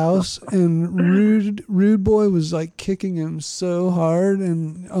the house, and Rude Boy was like kicking him so hard,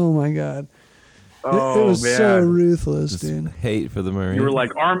 and oh my God. It was so ruthless, just dude. Hate for the Marines. You were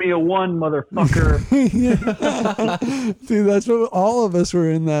like, Army of One, motherfucker. Dude, that's what all of us were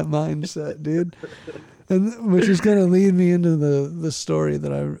in that mindset, dude. And which is going to lead me into the story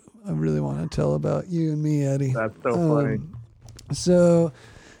that I really want to tell about you and me, Eddie. That's so funny. So,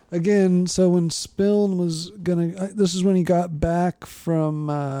 again, when Spiln was this is when he got back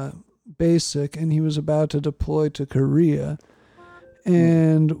from basic, and he was about to deploy to Korea.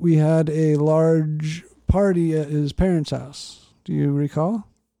 And we had a large party at his parents' house. Do you recall?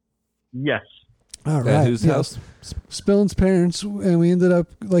 Yes. All right. At whose house? Spiln's parents, and we ended up,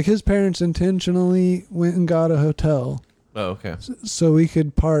 like, his parents intentionally went and got a hotel. Oh, okay. So we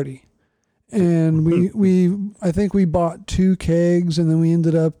could party. And I think we bought 2 kegs, and then we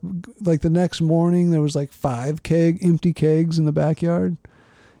ended up, like, the next morning, there was like 5 empty kegs in the backyard.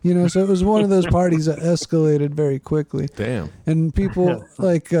 So it was one of those parties that escalated very quickly. Damn. And people,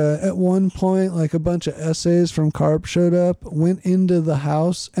 like, at one point, like, a bunch of essays from CARP showed up, went into the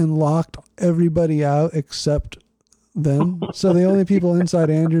house, and locked everybody out except them. So the only people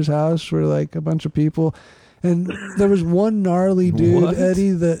inside Andrew's house were, like, a bunch of people. And there was one gnarly dude, Eddie,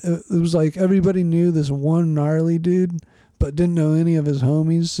 that it was like everybody knew this one gnarly dude, but didn't know any of his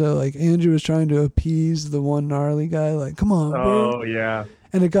homies. So, like, Andrew was trying to appease the one gnarly guy, like, come on, bro. Oh, yeah.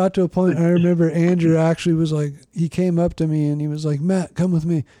 And it got to a point, I remember Andrew actually was like, he came up to me and he was like, Matt, come with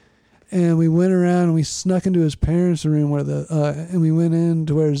me. And we went around and we snuck into his parents' room and we went in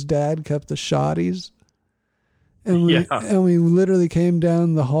to where his dad kept the shotties. And we literally came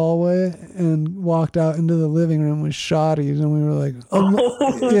down the hallway and walked out into the living room with shotties, and we were like,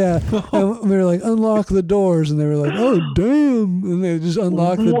 and we were like, unlock the doors, and they were like, oh damn, and they just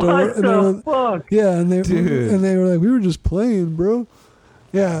unlocked the door, and they were, fuck? and they were like, we were just playing, bro.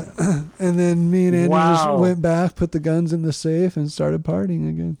 Yeah, and then me and Andy just Wow. went back, put the guns in the safe, and started partying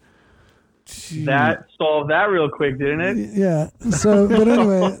again. That solved that real quick, didn't it? Yeah. So, but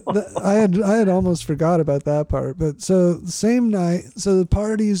anyway, I had almost forgot about that part. But so the same night, so the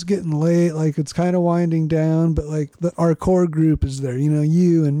party's getting late, like it's kind of winding down, but like our core group is there. You know,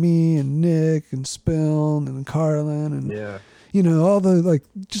 you and me and Nick and Spiln and Carlin and Yeah. you know all the like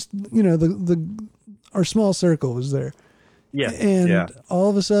just you know the our small circle was there. Yeah. And yeah. all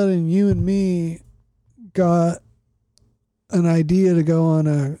of a sudden, you and me got an idea to go on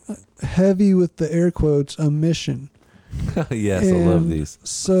a heavy with the air quotes a mission. Yes, I love And these.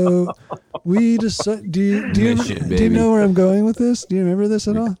 So we decided. Do you Mission, do you baby. know where I'm going with this? Do you remember this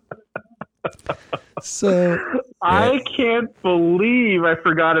at all? So I can't believe I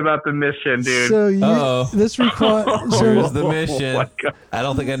forgot about the mission, dude. so you Uh-oh. this requires Here's so the Oh mission. my God. I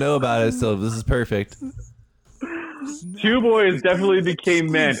don't think I know about it, so this is perfect. Two boys definitely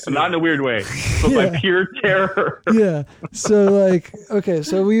became men, not in a weird way, but by Yeah. pure terror. yeah. So like okay,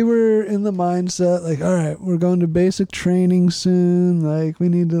 so we were in the mindset like all right, we're going to basic training soon. Like we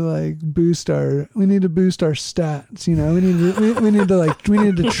need to boost our stats, you know. We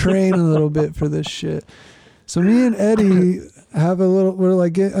need to train a little bit for this shit. So me and Eddie have a little we're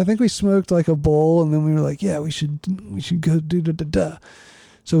like I think we smoked like a bowl and then we were like, yeah, we should go do da.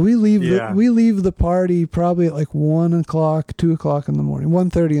 So we leave Yeah. we leave the party probably at like 1 o'clock, 2 o'clock in the morning,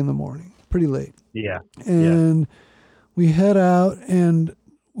 1:30 in the morning, pretty late. Yeah. And we head out and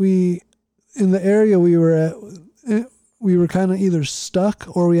we in the area we were at we were kind of either stuck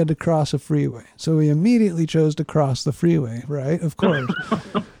or we had to cross a freeway. So we immediately chose to cross the freeway, right? Of course.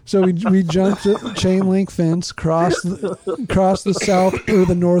 So we jumped a chain link fence, crossed the south or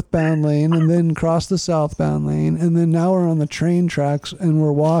the northbound lane, and then crossed the southbound lane, and then now we're on the train tracks and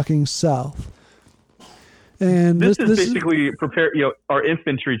we're walking south. And This is basically our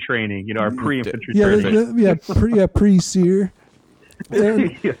infantry training, our pre-infantry training. pre-seer.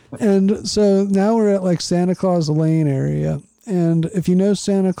 And so now we're at like Santa Claus Lane area. And if you know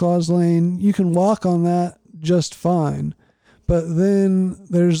Santa Claus Lane, you can walk on that just fine. But then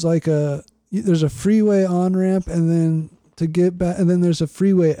there's a freeway on ramp and then to get back, and then there's a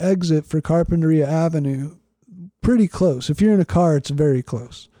freeway exit for Carpinteria Avenue. Pretty close. If you're in a car, it's very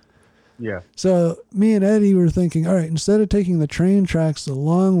close. Yeah. So me and Eddie were thinking, all right, instead of taking the train tracks the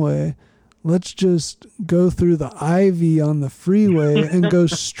long way, let's just go through the ivy on the freeway and go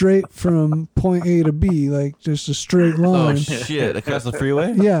straight from point A to B, like just a straight Oh line. shit! Across the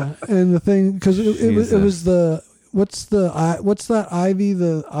freeway? Yeah, and the thing because it was Jesus. the what's that ivy,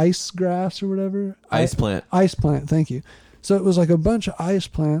 the ice grass or whatever? Ice plant. Ice plant. Thank you. So it was like a bunch of ice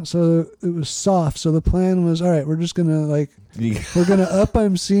plants. So it was soft. So the plan was, all right, we're just gonna we're gonna up.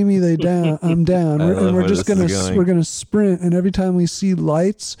 I'm see me. They down. I'm down. I love And we're where just this is going. we're gonna sprint. And every time we see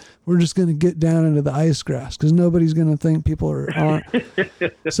lights, we're just gonna get down into the ice grass because nobody's gonna think people are on.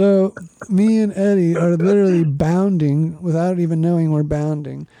 So me and Eddie are literally bounding without even knowing we're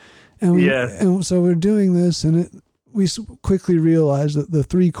bounding, and Yes. and so we're doing this, and we quickly realized that the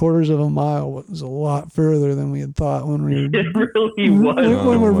 3/4 of a mile was a lot further than we had thought when we were It really was.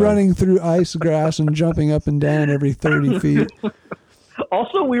 when we're Oh, my. running through ice grass and jumping up and down every 30 feet.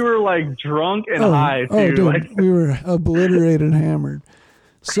 Also, we were like drunk and high too. Oh, dude, like, we were obliterated, hammered.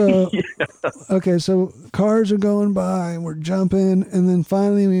 So, okay, so cars are going by and we're jumping, and then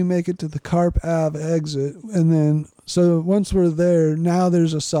finally we make it to the Carp Ave exit. And then, so once we're there, now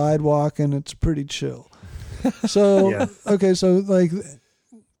there's a sidewalk and it's pretty chill. So, Yeah. okay, so like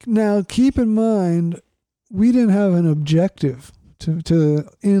now keep in mind, we didn't have an objective to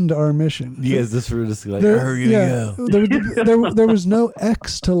end our mission. You guys just were just like, There- "Where are we gonna go?" there was no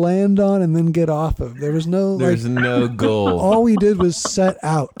X to land on and then get off of. There was no There's no goal. all we did was set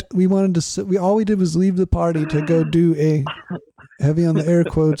out. We wanted to. All we did was leave the party to go do a heavy on the air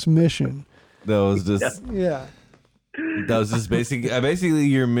quotes mission. That was just Yeah. basically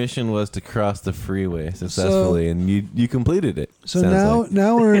your mission was to cross the freeway successfully, and you completed it. So sounds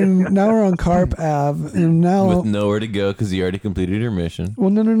now we're on Carp Ave, and now like. With nowhere to go because you already completed your mission. well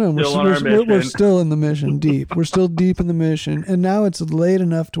no Still on our we're mission. still in the mission deep. We're still deep in the mission, and now it's late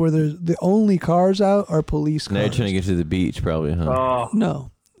enough to where the only cars out are police cars. Now you're trying to get to the beach, probably, huh? oh,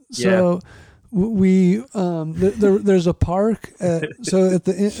 No. So there's a park so at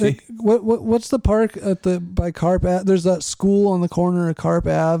the what's the park by Carp Ave? There's that school on the corner of Carp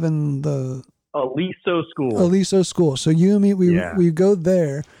Ave and the Aliso School. Aliso school. So you and me we go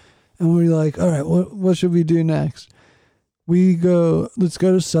there and we're like, all right, what should we do next? Let's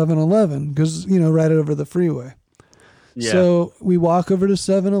go to 7-Eleven because right over the freeway. Yeah. So we walk over to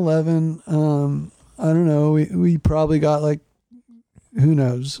 7-Eleven. I don't know. We probably got like who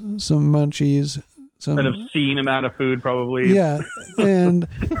knows, some munchies, some An obscene amount of food, probably. yeah, and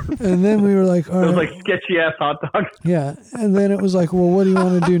then we were like, all It was right, like sketchy ass hot dogs. yeah, and then it was like, well, what do you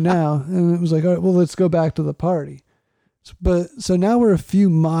want to do now? And it was like, all right, well, let's go back to the party. So now we're a few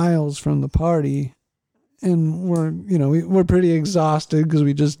miles from the party, and we're pretty exhausted because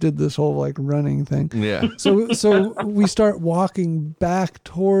we just did this whole like running thing. Yeah. So we start walking back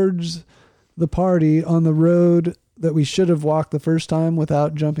towards the party on the road that we should have walked the first time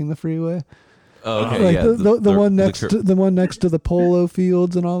without jumping the freeway. Oh, okay. Like yeah. the one next to the polo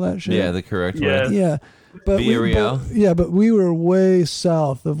fields and all that shit. Yeah, the correct Yeah. way. Yeah. But Villarreal? we were way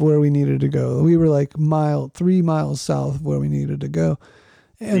south of where we needed to go. We were like 3 miles south of where we needed to go.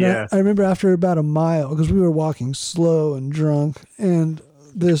 And Yeah. I remember after about a mile, because we were walking slow and drunk, and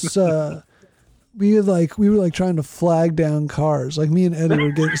this we were like trying to flag down cars. Like me and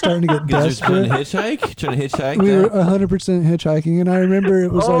Eddie were starting to get Trying to desperate. hitchhike? Trying to hitchhike? We down? were 100% hitchhiking, and I remember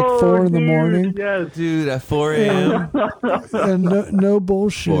it was like 4 in the dude, morning. Yes. Dude, at 4 a.m. And no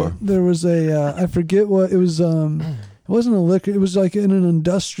bullshit. 4. There was I forget what it was. It wasn't a liquor. It was like in an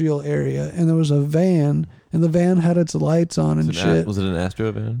industrial area, and there was a van, and the van had its lights on and shit. Was it an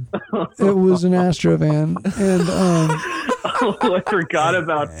Astro van? It was an Astro van, and Oh, I forgot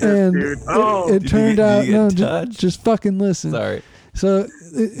about this, and dude. Oh, it turned out did you get touched? just fucking listen. Sorry. So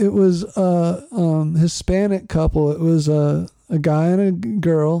it was Hispanic couple. It was a guy and a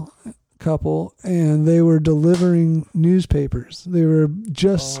girl couple, and they were delivering newspapers. They were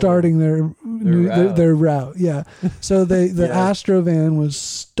just starting their route. Yeah. So the Yeah. Astro van was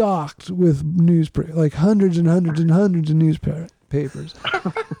stocked with newspaper, like hundreds and hundreds and hundreds of newspapers.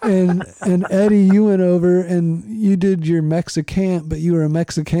 and Eddie, you went over and you did your Mexican, but you were a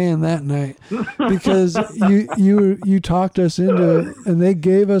Mexican that night because you talked us into it, and they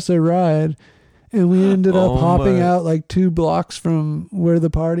gave us a ride, and we ended up hopping out like 2 blocks from where the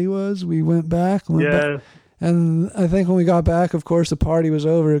party was. We went back, yeah. and I think when we got back, of course, the party was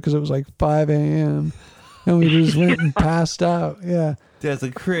over because it was like 5 a.m. and we just went and passed out. Yeah. That's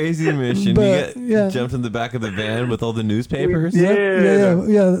a crazy mission. But, You jumped in the back of the van with all the newspapers. Yeah.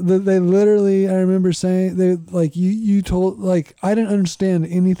 They literally, I remember saying, they like you told, like, I didn't understand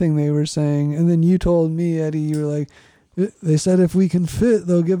anything they were saying, and then you told me, Eddie, you were like, they said if we can fit,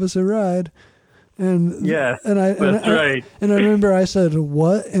 they'll give us a ride. And Yeah, that's right. And I remember I said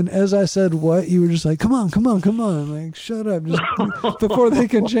what, and as I said what, you were just like, come on, like shut up, just before they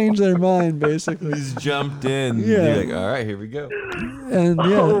can change their mind, basically. Just jumped in. Yeah. You're like, all right, here we go. And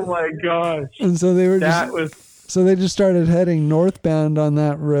Oh my gosh. and so they were So they just started heading northbound on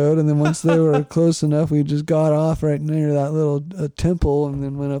that road, and then once they were close enough, we just got off right near that little temple, and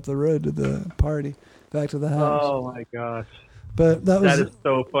then went up the road to the party, back to the house. Oh my gosh. But that That is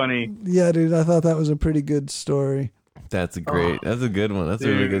so funny. yeah, dude. I thought that was a pretty good story That's a good one. That's a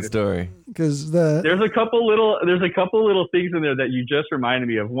really good Dude. story. because There's a couple little things in there that you just reminded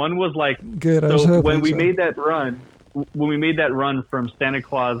me of. One was like, good. I was so hoping when we so. made that run from Santa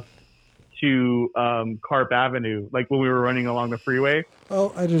Claus to Carp Avenue, like when we were running along the freeway,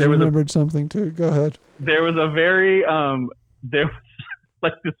 Oh, I just there was remembered something too. Go ahead. there was a very there was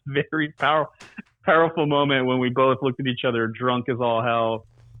like this very powerful moment when we both looked at each other drunk as all hell,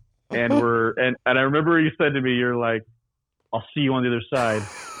 and I remember you said to me, you're like, I'll see you on the other side.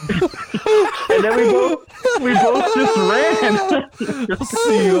 And then we both just ran. I'll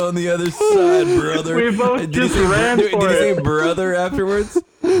see you on the other side, brother. We both Did just you say, ran did for you say it. brother afterwards?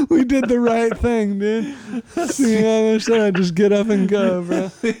 We did the right thing, dude. See you on the other side. Just get up and go, bro.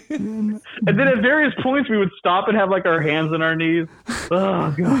 And then at various points we would stop and have like our hands on our knees.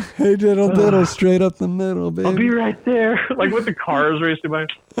 Oh god. Hey, diddle, straight up the middle, baby. I'll be right there. Like with the cars racing by.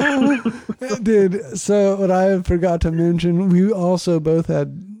 Dude, so what I forgot to mention, we also both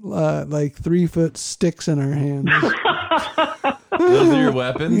had like 3-foot sticks in our hands. Those are your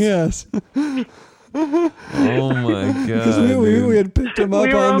weapons? Yes. Oh my god. Because we had picked them up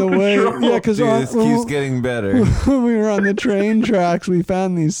We were on the on way. patrol. Yeah, because Dude, this keeps getting better. when we were on the train tracks, we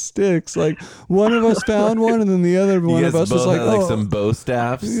found these sticks. Like one of us found one, and then the other one You of guys us was both like, had like "Oh, some bow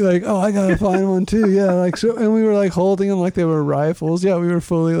staffs. like I gotta find one too." Yeah, like so, and we were like holding them like they were rifles. Yeah, we were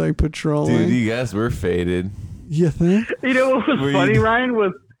fully like patrolling. Dude, you guys were faded. You think? You know what was Were funny, you- Ryan,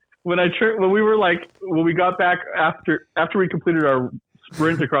 was when we got back after we completed our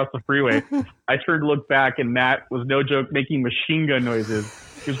sprint across the freeway, I turned to look back, and Matt was, no joke, making machine gun noises.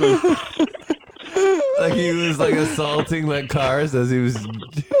 He was going, Like he was like assaulting like cars as he was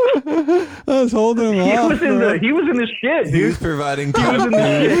I was holding them off. bro. he was in the shit, he was dude. providing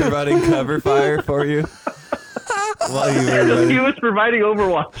cover fire for you while you were He running. was providing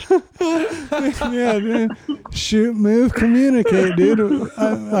Overwatch. Yeah, dude. Shoot, move, communicate, dude.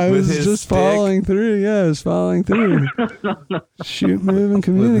 I With was his just stick? following through. Yeah, I was following through. Shoot, move, and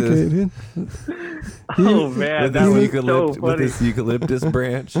communicate, dude. Oh man, With that his, was so with funny. his eucalyptus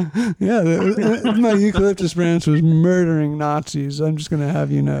branch. Yeah, my eucalyptus branch was murdering Nazis. I'm just gonna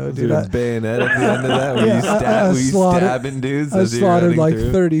have you know, dude. Dude, a bayonet at the end of that. Were Yeah, you, I were you slaughtered- stabbing dudes? I as you were slaughtered running like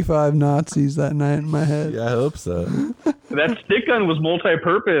through? 35 Nazis that night in my head. Yeah, I hope so. That stick gun was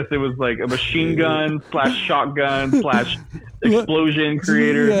multi-purpose. It was like a machine gun / shotgun / explosion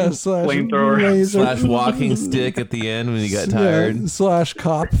creator, Yeah, slash flamethrower. laser. / walking stick at the end when you got Yeah, tired. /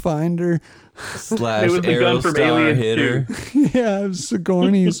 cop finder. / It was the gun from Aerostar Aliens hitter. Yeah, it was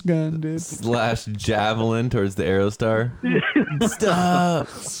Sigourney's gun, dude. / javelin towards the Aerostar. Stop.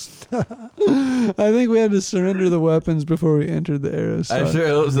 I think we had to surrender the weapons before we entered the Aerostar. I sure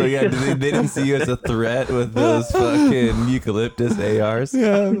hope so. Yeah, they didn't see you as a threat with those fucking eucalyptus ARs.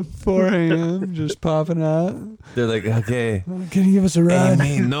 Yeah, 4 a.m. just popping out. They're like, okay, Can you give us a ride?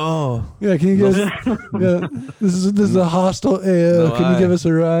 Amy, no. Yeah, can you give us? Yeah, this is a hostile AO. No, Can you I- give us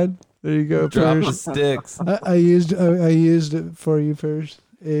a ride? There you go. Drop the First. sticks. I used it for you first.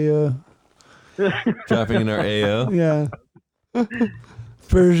 AO. Dropping in our AO. Yeah.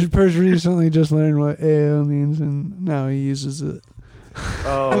 Purge recently just learned what AO means, and now he uses it.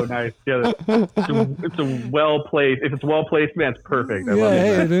 Oh, nice. Yeah, it's a well placed. If it's well placed, man, it's perfect. I Yeah, love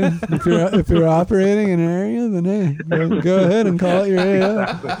hey, it. dude. If you're operating an area, then hey, go ahead and call it your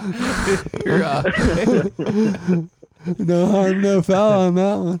AO. No harm, no foul on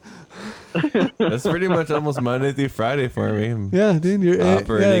that one. That's pretty much almost Monday through Friday for me. Yeah, dude, you're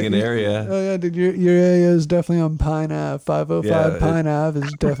Operating an area. Oh yeah, dude, your AO is definitely on Pine Ave. 505 Yeah, Pine Ave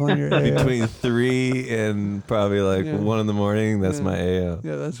is definitely your AO. Between 3 and probably like Yeah. 1 in the morning, that's Yeah. my AO.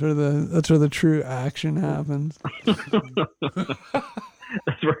 Yeah, that's where the true action happens. That's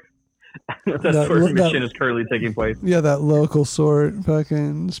where That- where that- mission is currently taking place. Yeah, that local sort,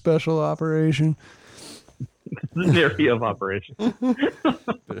 fucking special operation. This is an area of operation.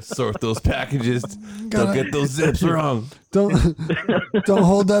 Better sort those packages. Don't get those zips wrong. Don't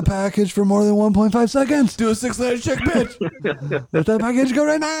hold that package for more than 1.5 seconds. Do a 6-letter check, bitch. Let that package go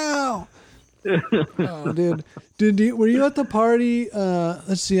right now. Oh, dude, were you at the party?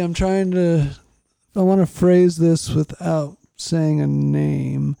 Let's see. I want to phrase this without saying a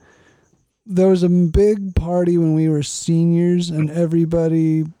name. There was a big party when we were seniors, and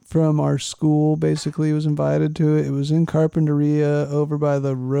everybody from our school basically was invited to it. It was in Carpinteria, over by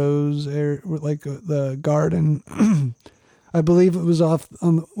the Rose area, like the garden. I believe it was off.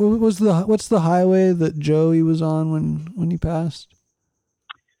 What's the highway that Joey was on when he passed?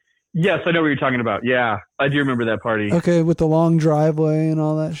 Yes, I know what you're talking about. Yeah, I do remember that party. Okay, with the long driveway and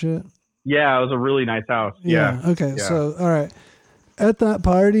all that shit. Yeah, it was a really nice house. Yeah. Okay. Yeah. So, all right. At that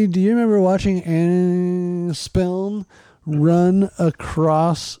party, do you remember watching Anna Speln run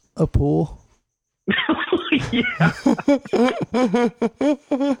across a pool? Yeah.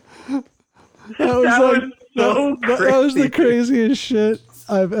 That was the craziest shit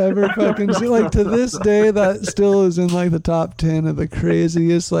I've ever fucking seen. Like, to this day, that still is in like the top 10 of the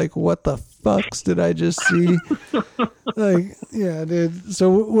craziest. Like, what the fucks did I just see? Like, yeah, dude. So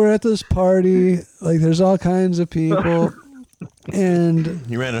we're at this party. Like, there's all kinds of people. And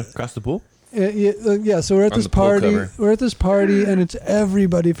You ran across the pool? yeah, so we're at On this the pool party. cover. We're at this party, and it's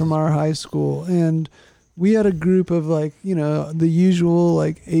everybody from our high school. And we had a group of like, the usual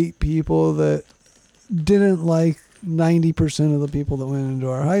like 8 people that didn't like 90% of the people that went into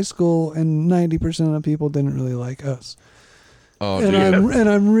our high school, and 90% of the people didn't really like us. Oh, And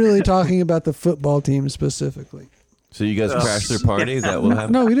I'm really talking about the football team specifically. So you guys crashed their party? Is that what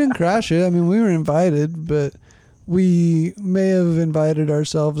happened? No, we didn't crash it. I mean, we were invited, but we may have invited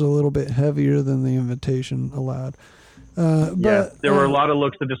ourselves a little bit heavier than the invitation allowed. Yeah, there were a lot of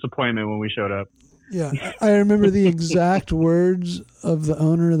looks of disappointment when we showed up. Yeah, I remember the exact words of the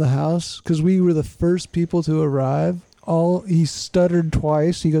owner of the house, because we were the first people to arrive. He stuttered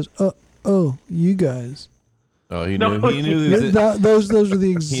twice. He goes, "Oh, you guys." Oh, he No. knew. He knew. He was in, Those were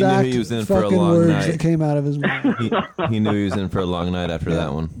the exact he was in for a fucking long words night. that came out of his mouth. he knew he was in for a long night after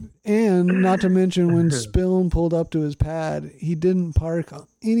that one. And not to mention, when Spiln pulled up to his pad, he didn't park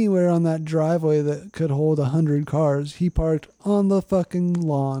anywhere on that driveway that could hold 100 cars. He parked on the fucking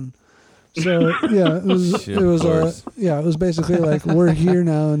lawn. So yeah, it was Shit, of course. it was basically like, we're here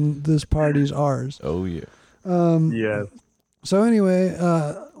now and this party's ours. Oh yeah. Yes. So anyway,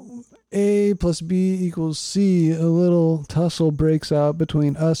 A plus B equals C. A little tussle breaks out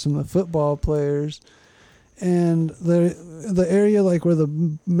between us and the football players, and the area like where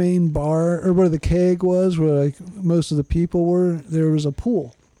the main bar or where the keg was, where like most of the people were, there was a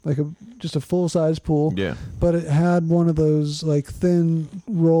pool. like just a full size pool. Yeah. But it had one of those like thin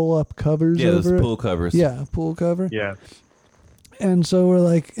roll up covers Yeah, over those it. pool covers. Yeah, pool cover. Yeah. And so we're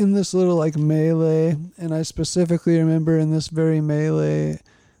like in this little like melee, and I specifically remember in this very melee,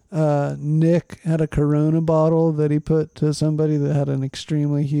 Nick had a Corona bottle that he put to somebody that had an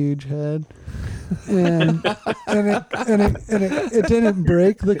extremely huge head, and it didn't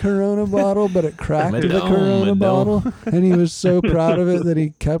break the Corona bottle, but it cracked the Corona bottle, and he was so proud of it that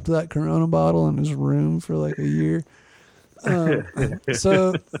he kept that Corona bottle in his room for like a year.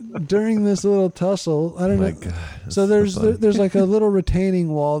 So during this little tussle, I don't know. God, So there's like a little retaining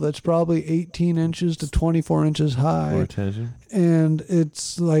wall that's probably 18 inches to 24 inches More high, attention. and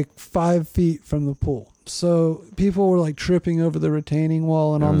it's like 5 feet from the pool. So people were like tripping over the retaining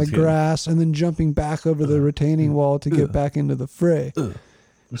wall and on the Everyone's getting- grass, and then jumping back over the retaining wall to get back into the fray.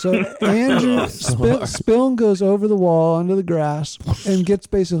 So Andrew Spiln goes over the wall onto the grass and gets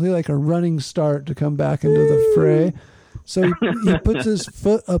basically like a running start to come back into the fray. So he puts his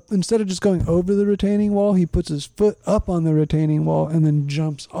foot up, instead of just going over the retaining wall, he puts his foot up on the retaining wall and then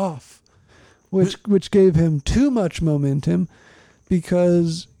jumps off, which gave him too much momentum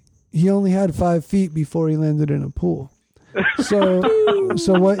because he only had 5 feet before he landed in a pool. So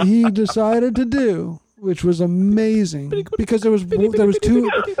what he decided to do, which was amazing, because there was two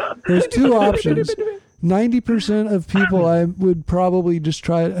options. 90% of people I would probably just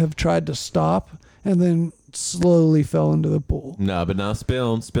have tried to stop and then slowly fell into the pool. No, but now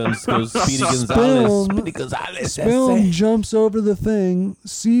Spiln just goes Speedy Gonzalez. Speedy Gonzalez. Spiln jumps over the thing,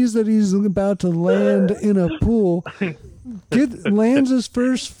 sees that he's about to land in a pool, lands his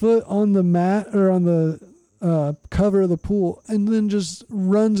first foot on the mat or on the cover of the pool, and then just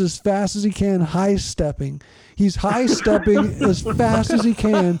runs as fast as he can, high stepping. He's high stepping as fast as he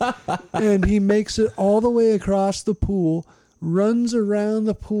can, and he makes it all the way across the pool, runs around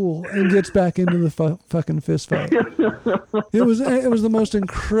the pool, and gets back into the fucking fist fight. It was the most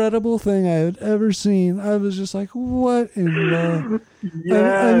incredible thing I had ever seen. I was just like, what in the...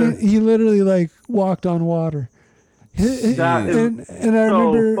 I mean, he literally like walked on water. That is And I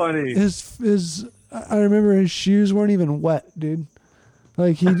remember funny. I remember his shoes weren't even wet, dude.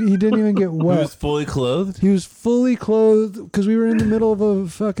 Like he didn't even get He wet. was fully clothed? He was fully clothed because we were in the middle of a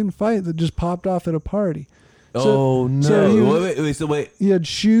fucking fight that just popped off at a party. Oh, no. So Wait. He had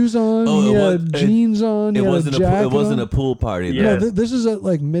shoes on. Oh, he it had jeans on. He It had wasn't a jacket it wasn't on. a pool party. Yeah. though. No, this is at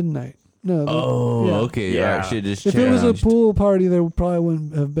like midnight. No. Oh, yeah. okay. Yeah. Yeah. Shit just If it was a changed. pool party, there probably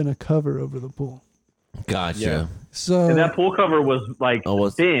wouldn't have been a cover over the pool. Gotcha. Yeah. So. And that pool cover was like Oh,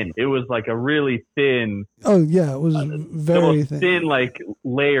 was- thin. It was like a really thin, Oh yeah, it was the very most thin like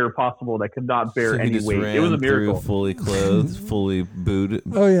layer possible that could not bear So he any just weight. ran It was a through miracle. fully clothed, fully booted,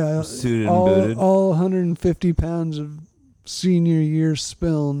 Oh yeah, suited and booted. all 150 pounds of senior year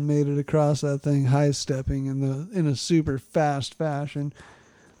Spiln made it across that thing, high stepping in a super fast fashion.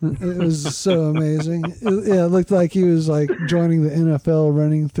 It was so amazing. It looked like he was like joining the NFL,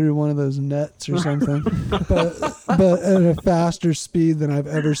 running through one of those nets or something, but at a faster speed than I've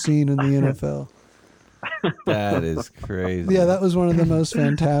ever seen in the NFL. That is crazy. Yeah, that was one of the most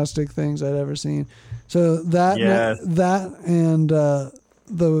fantastic things I'd ever seen. So that Yes. that and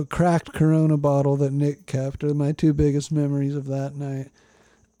the cracked Corona bottle that Nick kept are my two biggest memories of that night.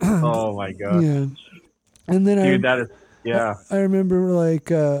 Oh my god, Yeah, and then dude, that is I remember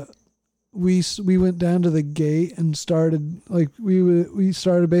like we went down to the gate and started like we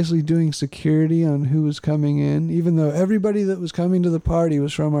started basically doing security on who was coming in, even though everybody that was coming to the party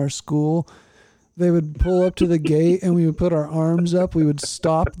was from our school. They would pull up to the gate and we would put our arms up. We would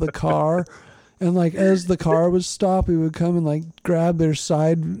stop the car, and like as the car was stopped, we would come and like grab their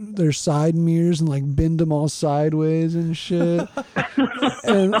side mirrors and like bend them all sideways and shit,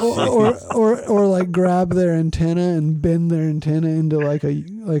 and or like grab their antenna and bend their antenna into like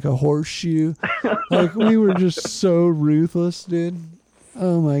a horseshoe. Like we were just so ruthless, dude.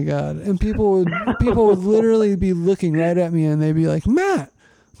 Oh my god! And people would literally be looking right at me and they'd be like, "Matt,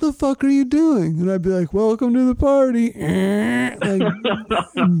 the fuck are you doing?" And I'd be like, "Welcome to the party,"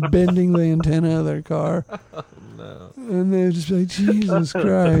 like bending the antenna of their car. No. And they'd just be like, Jesus The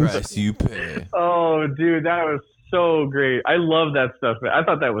Christ. price you pay. Oh, dude, that was so great. I love that stuff, man. I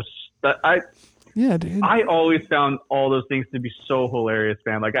thought that was Yeah, dude. I always found all those things to be so hilarious,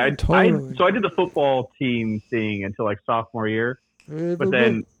 man. Like Totally. So I did the football team thing until like sophomore year, but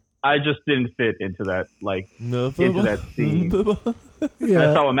then I just didn't fit into that into that scene. I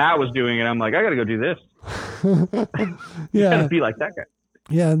yeah, saw what Matt was doing, and I'm like, I got to go do this. yeah, Gotta be like that guy.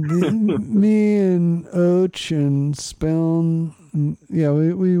 yeah. Me and Och and Speln, yeah,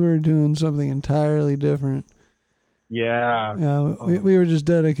 we were doing something entirely different. Yeah. Yeah, we were just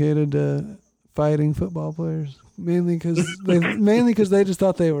dedicated to fighting football players, mainly because they just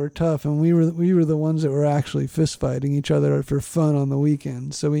thought they were tough, and we were the ones that were actually fist fighting each other for fun on the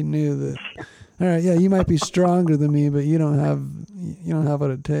weekends. So we knew that, all right, yeah, you might be stronger than me, but you don't have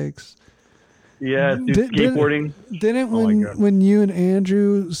what it takes. Yeah, dude, skateboarding. Didn't when you and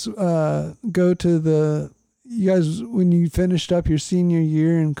Andrew go to you guys when you finished up your senior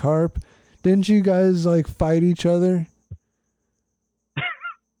year in Carp, didn't you guys like fight each other?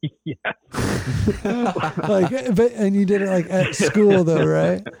 Yeah. And you did it like at school though,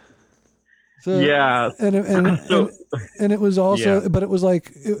 right? So, yeah. And it was also, but it was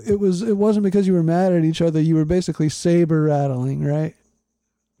like it wasn't because you were mad at each other. You were basically saber rattling, right?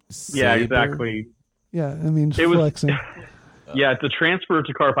 Yeah, exactly. Yeah, I mean, flexing. Yeah, the transfer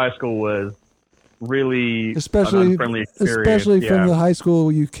to Carp High School was really especially an unfriendly experience. Especially from the high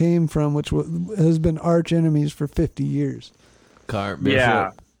school you came from, which has been arch enemies for 50 years. Carp, Bishop.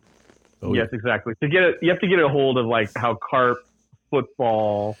 Yeah. Oh, yes, exactly. You have to get a hold of like how Carp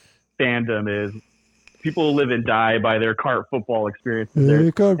football fandom is. People live and die by their Carp football experiences there.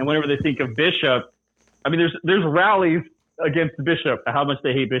 Carp. And whenever they think of Bishop, I mean, there's rallies against Bishop, how much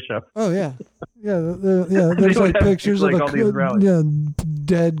they hate Bishop. Oh yeah, yeah. There's like pictures like of all these rallies.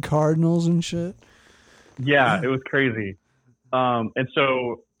 Dead Cardinals and shit. Yeah, it was crazy. And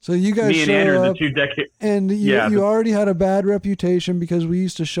so you guys me and show Andrew, up, the 2 decades, and you already had a bad reputation because we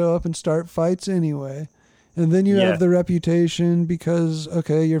used to show up and start fights anyway. And then you have the reputation because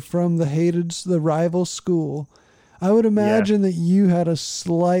you're from the rival school. I would imagine that you had a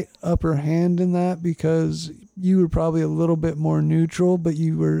slight upper hand in that because you were probably a little bit more neutral, but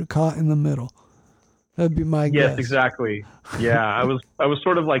you were caught in the middle. That'd be my guess. Yes, exactly. Yeah, I was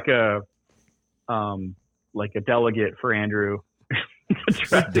sort of like a delegate for Andrew.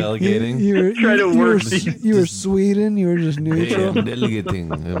 Delegating. You were Sweden. You were just neutral. Hey, I'm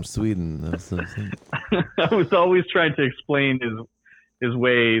delegating. I'm Sweden. I was always trying to explain his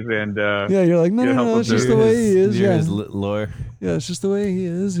ways and you're like no, it's just the way he is. You're his lore. Yeah, it's just the way he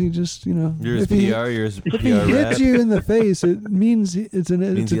is. He just you're his PR. You're his PR. If he hits you in the face, it means it's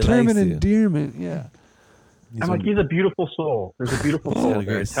a term of endearment. Yeah. I'm like, he's a beautiful soul. There's a beautiful soul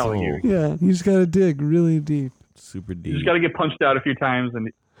there telling you. Yeah, you just got to dig really deep. Super deep. You just got to get punched out a few times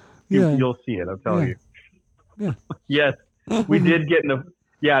and you'll see it. I'm telling you. Yeah. Yes, we did get in the.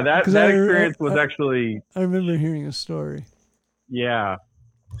 Yeah, that experience was actually. I remember hearing a story. Yeah.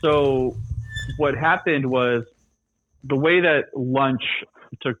 So what happened was the way that lunch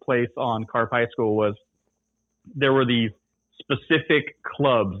took place on Carp High School was there were these specific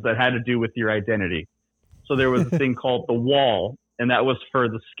clubs that had to do with your identity. So there was a thing called the Wall, and that was for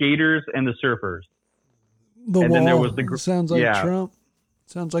the skaters and the surfers. The Wall. Then there was the sounds like Trump.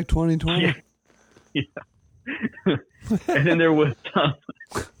 Sounds like 2020. Yeah. And then there was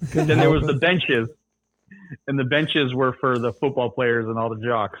the benches. And the benches were for the football players and all the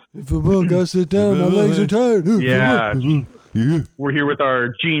jocks. Football, go sit down. My legs are tired. Yeah. We're here with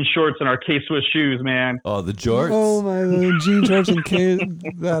our jean shorts and our K-Swiss shoes, man. Oh, the jorts? Oh, my jean shorts and K.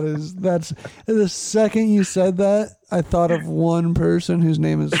 That's the second you said that, I thought of one person whose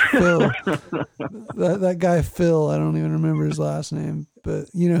name is Phil. that guy Phil, I don't even remember his last name, but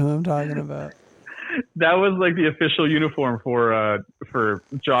you know who I'm talking about. That was like the official uniform for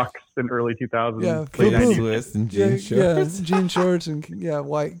jocks in early 2000s. Yeah, K-Swiss and jean shorts. Yeah, jean shorts and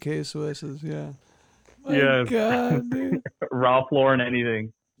white K-Swisses. Yeah. My God, dude. Ralph Lauren,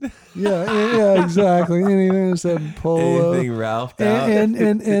 anything. Yeah, exactly. Anything that said polo. Anything Ralph and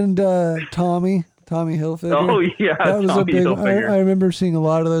Tommy Hilfiger. Oh yeah, that was Tommy a big. Hilfiger. I remember seeing a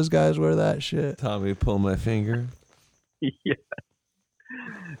lot of those guys wear that shit. Tommy, pull my finger. Yeah.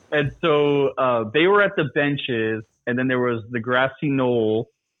 And so they were at the benches, and then there was the grassy knoll,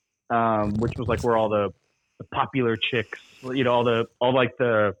 which was like where all the popular chicks, you know, all the.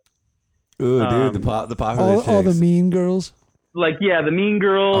 Ooh, dude, the popular chicks. All the mean girls. Like the mean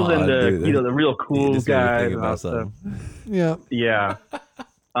girls and the real cool guys. Yeah. Yeah.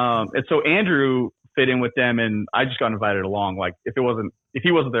 And so Andrew fit in with them, and I just got invited along. Like if he wasn't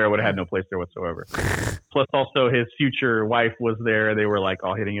there, I would have had no place there whatsoever. Plus, also his future wife was there. They were like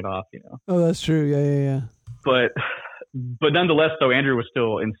all hitting it off, you know. Oh, that's true. Yeah. But nonetheless, though, Andrew was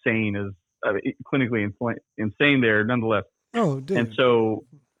still insane, clinically insane there. Nonetheless. Oh, dude. And so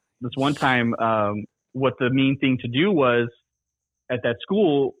this one time, what the mean thing to do was at that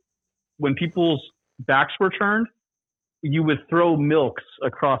school, when people's backs were turned, you would throw milks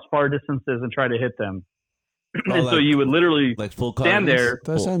across far distances and try to hit them. And so you would literally full stand there.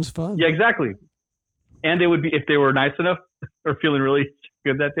 That sounds fun. Yeah, exactly. And they would be, if they were nice enough or feeling really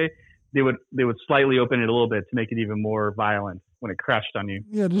good that day, they would slightly open it a little bit to make it even more violent when it crashed on you.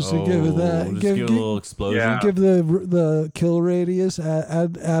 Yeah, just to give it that. Just give a little explosion. Yeah. Give the kill radius.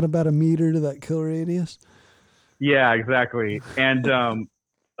 Add about a meter to that kill radius. Yeah, exactly. And I'm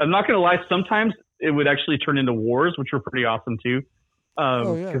not gonna lie, sometimes it would actually turn into wars, which were pretty awesome too.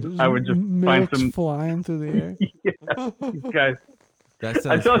 'Cause I would just find some flying through the air. yeah, these guys. That I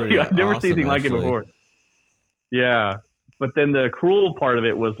sounds tell pretty you, I've never awesome, seen anything like it actually. before. Yeah, but then the cruel part of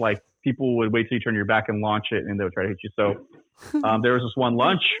it was like people would wait till you turn your back and launch it, and they would try to hit you. So there was this one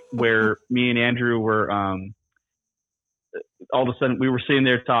lunch where me and Andrew were all of a sudden we were sitting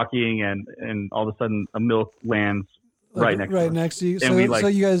there talking, and all of a sudden a milk lands right next to you. And So, we, like, so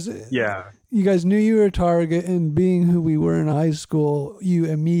yeah. you guys knew you were a target, and being who we were in high school, you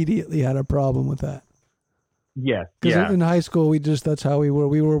immediately had a problem with that. Yes. Because Yeah. in high school, that's how we were.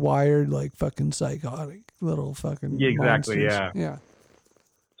 We were wired like fucking psychotic little fucking Yeah, exactly, monsters. yeah.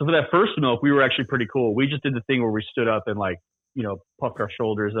 So for that first milk, we were actually pretty cool. We just did the thing where we stood up and like, puffed our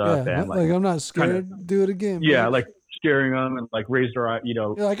shoulders up Yeah, and like I'm not scared. Do it again. yeah, bitch. like scaring them and like raised our,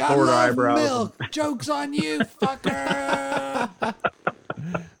 You're like, I lowered our love eyebrows. milk. Joke's on you, fucker.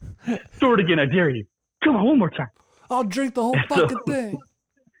 Do it again, I dare you. Come on, one more time. I'll drink the whole fucking thing.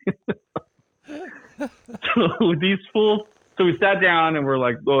 So these fools, so we sat down and we're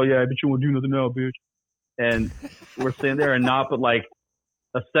like, oh yeah, I bet you won't do nothing now, bitch. And we're sitting there and not, but like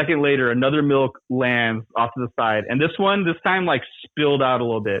a second later, another milk lands off to the side. And this time like spilled out a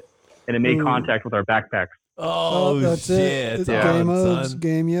little bit and it made Ooh. contact with our backpacks. Oh, that's shit. it. It's Yeah. game son. ovs.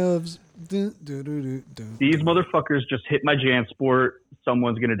 Game yovs. Do, do, do, do, do. These motherfuckers just hit my JanSport.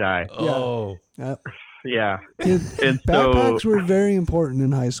 Someone's going to die. Oh, Yep. Yeah. Dude, And backpacks so were very important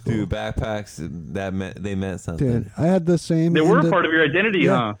in high school. dude, backpacks, they meant something. Dude, I had the same. they were part of your identity,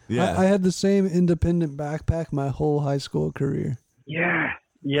 Yeah. huh? Yeah. I had the same independent backpack my whole high school career. Yeah.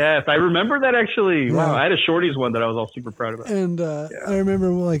 Yes, I remember that actually. Yeah. Wow, I had a shorties one that I was all super proud about. And I remember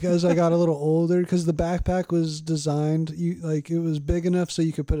like as I got a little older, because the backpack was designed, it was big enough so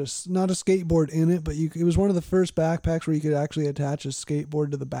you could put not a skateboard in it, but it was one of the first backpacks where you could actually attach a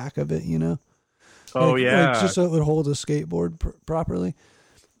skateboard to the back of it. Oh Like, yeah. just so it would hold a skateboard properly.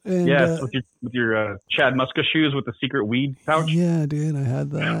 And, Yes, with your Chad Muska shoes with the secret weed pouch. Yeah, dude, I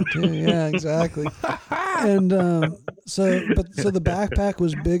had that too. Yeah, exactly. And so the backpack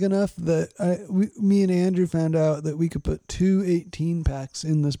was big enough that me and Andrew found out that we could put 2 18-packs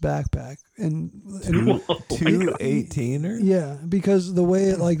in this backpack, and Two 18ers? yeah, because the way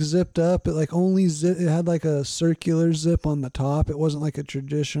it like zipped up, it like only it had like a circular zip on the top. It wasn't like a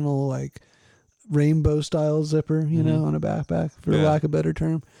traditional like rainbow style zipper, on a backpack, for lack of a better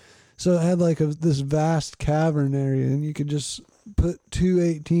term. So it had like this vast cavern area, and you could just put 2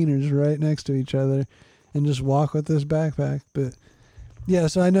 18ers right next to each other and just walk with this backpack. But yeah,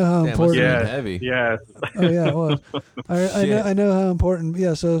 so I know how Damn, important. must've Yeah, been heavy. Yes. Oh yeah, it was. Shit. I know how important.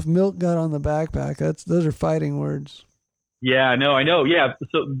 Yeah, so if milk got on the backpack, those are fighting words. Yeah, no, I know. Yeah,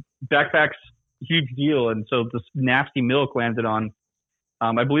 so backpacks, huge deal, and so this nasty milk landed on.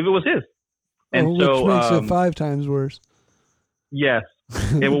 I believe it was his. And which so, makes it 5 times worse. yes.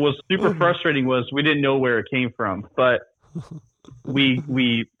 And what was super frustrating was we didn't know where it came from, but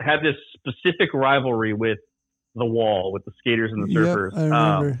we had this specific rivalry with the wall, with the skaters and the surfers. Yep, I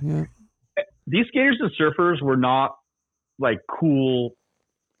remember. Yeah. These skaters and surfers were not like cool,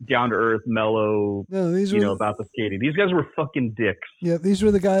 down to earth, mellow, No, these were about the skating. These guys were fucking dicks. yeah. These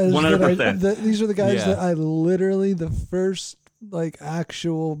were the guys. 100%. These were the guys Yeah. that I literally the first like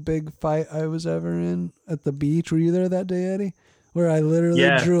actual big fight I was ever in at the beach. Were you there that day, Eddie? Where I literally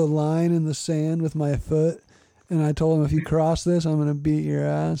Yeah. drew a line in the sand with my foot, and I told him, if you cross this, I'm gonna beat your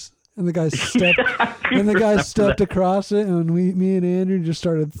ass. And the guy stepped, and the guy stepped across it, and me and Andrew just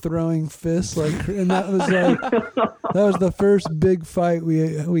started throwing fists and that was the first big fight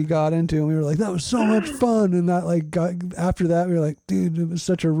we got into, and we were like, that was so much fun, and that like after that we were like, dude, it was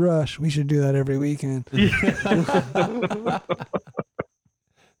such a rush. We should do that every weekend.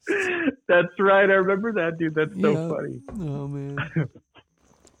 That's right. I remember that, dude. That's so Yeah. funny. Oh man.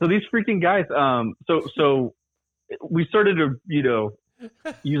 So these freaking guys, so we started to,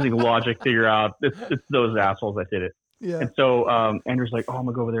 using logic, figure out it's those assholes that did it. Yeah. And so Andrew's like, oh, I'm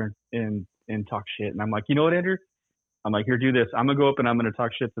gonna go over there and talk shit. And I'm like, you know what, Andrew? I'm like, here, do this. I'm gonna go up and I'm gonna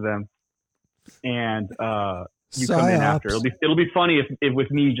talk shit to them. And you come in after. It'll be funny if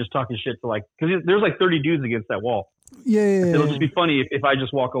with me just talking shit to because there's like 30 dudes against that wall. Yeah. It'll just be funny if I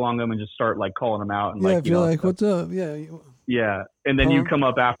just walk along them and just start like calling them out and if you're like, what's up? Yeah. yeah, and then you come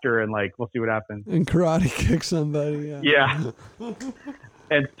up after and like we'll see what happens. And karate kick somebody. Yeah. Yeah.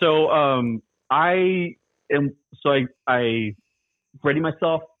 And so I ready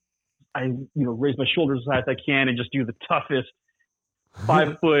myself. raise my shoulders as high as I can and just do the toughest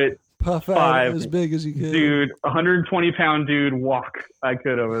 5 foot, Puff out 5, as big as you could. dude, 120-pound dude walk I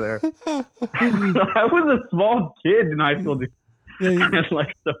could over there. I was a small kid in high school, dude.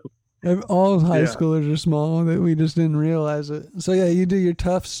 Yeah, all high schoolers are small, that we just didn't realize it. So yeah, you do your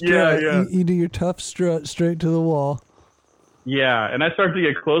tough strut. Yeah. You do your tough strut straight to the wall. Yeah, and I started to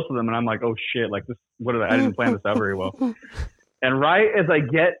get close to them, and I'm like, oh shit, like this. I didn't plan this out very well. And right as I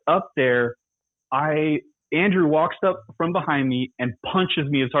get up there, Andrew walks up from behind me and punches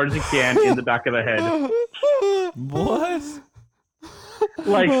me as hard as he can in the back of the head. What?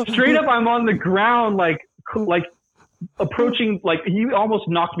 Like straight up, I'm on the ground, like approaching, like he almost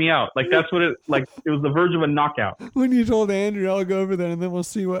knocked me out. Like that's what it was the verge of a knockout. When you told Andrew, I'll go over there and then we'll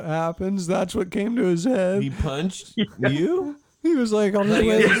see what happens, that's what came to his head. He punched you? He was like, I'm just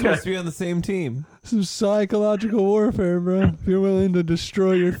You're waiting. supposed to be on the same team. Some psychological warfare, bro. If you're willing to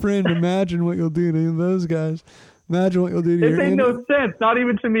destroy your friend, imagine what you'll do to those guys. Imagine what you'll do to It made no sense, not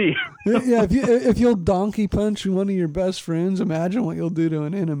even to me. Yeah, if you'll donkey punch one of your best friends, imagine what you'll do to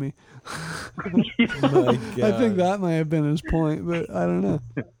an enemy. My God. I think that might have been his point, but I don't know.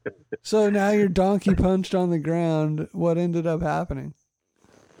 So now you're donkey punched on the ground. What ended up happening?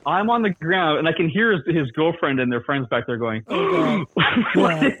 I'm on the ground and I can hear his girlfriend and their friends back there going, Oh,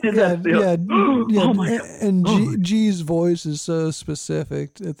 "What is that deal?" yeah. Oh my God. And G's voice is so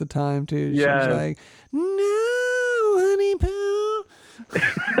specific at the time too. She's like, "No, honey poo."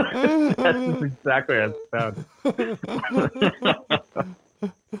 That's exactly how it sounds.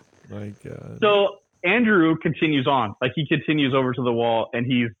 My God. So Andrew continues on, like he continues over to the wall, and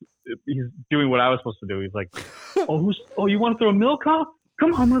he's doing what I was supposed to do. He's like, "Oh, you want to throw a milk, huh?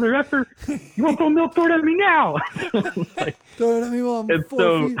 Come on, mother effer! You want to throw milk? Throw it at me now!" Like, Throw it at me while I'm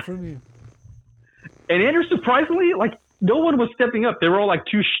 4 feet from you. And Andrew, surprisingly, like no one was stepping up. They were all like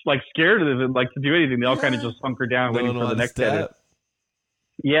too scared of it, like to do anything. They all kind of just hunkered down, waiting for the next edit.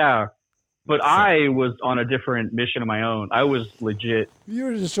 Yeah. But I was on a different mission of my own. I was legit. You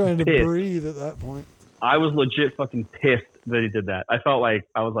were just trying to breathe at that point. I was legit fucking pissed that he did that. I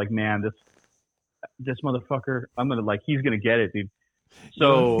was like, man, this motherfucker, he's gonna get it, dude.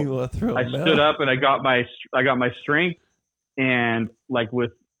 So I stood up and I got my strength, and like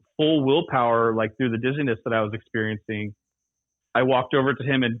with full willpower, like through the dizziness that I was experiencing, I walked over to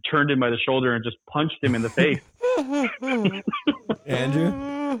him and turned him by the shoulder and just punched him in the face. Andrew?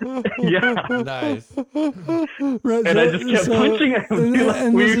 Yeah. Nice. Right, and I just kept punching him.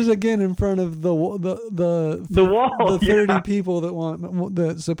 And this is again in front of the wall, the 30 people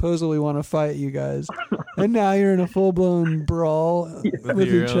that supposedly want to fight you guys, and now you're in a full blown brawl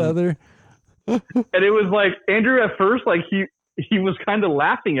with each other. And it was like Andrew at first, like he was kind of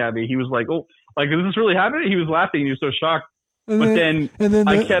laughing at me. He was like, "Oh, like is this really happening?" He was laughing. He was so shocked. But then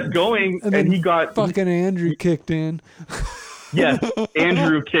I kept going, and he got fucking Andrew kicked in. Yes,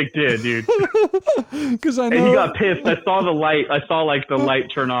 Andrew kicked in, dude. Because I know, and he got pissed. I saw the light. I saw like the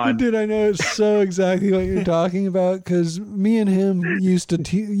light turn on. Dude, I know it's so exactly what you're talking about. Because me and him used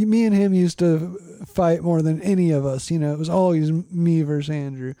to fight more than any of us. You know, it was always me versus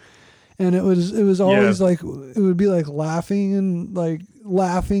Andrew, and it was always like it would be like laughing,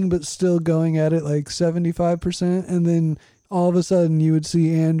 but still going at it like 75%, and then all of a sudden you would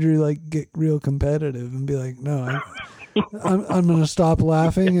see Andrew like get real competitive and be like, no, I'm gonna stop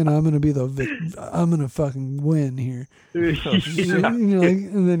laughing and I'm gonna fucking win here. And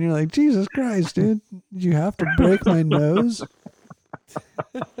then you're like, Jesus Christ, dude, did you have to break my nose?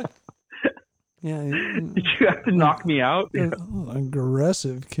 Yeah. Did you have to knock me out?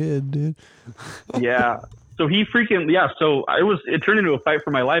 Aggressive kid, dude. Yeah. So he so it turned into a fight for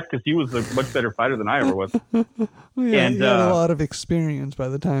my life because he was a much better fighter than I ever was. Yeah, and he had a lot of experience by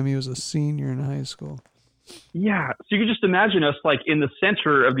the time he was a senior in high school. Yeah. So you could just imagine us like in the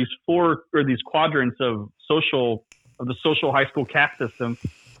center of these these quadrants of the social high school caste system.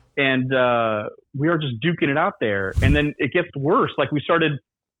 And we are just duking it out there. And then it gets worse. Like we started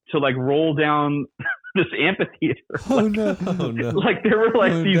to like roll down this amphitheater. Oh no. Like there were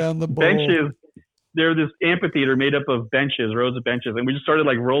like these benches. There was this amphitheater made up of benches, rows of benches. And we just started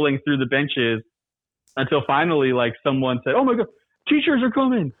like rolling through the benches until finally like someone said, "Oh my God, teachers are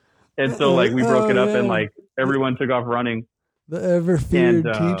coming." And so like we broke it up and like everyone took off running. The ever feared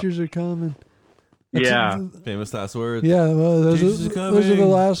teachers are coming. Famous last words. Yeah, well, those are the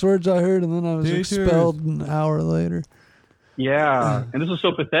last words I heard, and then I was expelled an hour later. Yeah, and this was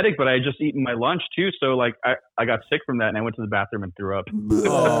so pathetic, but I had just eaten my lunch too, so like I got sick from that, and I went to the bathroom and threw up.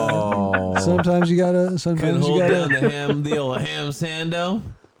 Oh, sometimes you gotta hold down the old ham sando.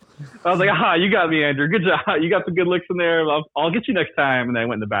 I was like, you got me, Andrew. Good job. You got some good looks in there. I'll get you next time. And then I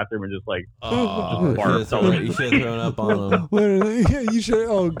went in the bathroom and just like, Oh, barfed. you should have thrown up on him. You should.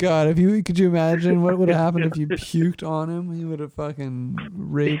 Oh God! Could you imagine what would have happened if you puked on him? He would have fucking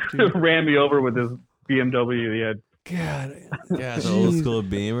raped you. Ran me over with his BMW. He had. God. Yeah, the old school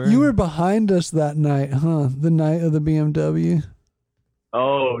Beamer. You were behind us that night, huh? The night of the BMW.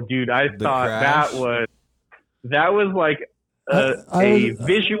 Oh, dude, I thought crash? that was like a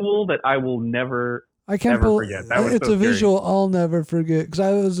visual that I will never. I can't never forget. That was it's so a scary. visual I'll never forget because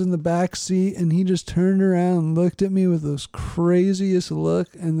I was in the back seat and he just turned around and looked at me with this craziest look,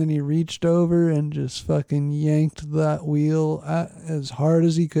 and then he reached over and just fucking yanked that wheel as hard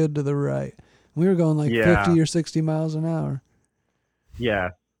as he could to the right. We were going like 50 or 60 miles an hour. Yeah.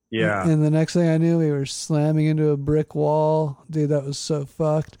 Yeah. And the next thing I knew, we were slamming into a brick wall. Dude, that was so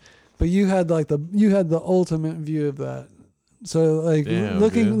fucked. But you had the ultimate view of that. So like Damn,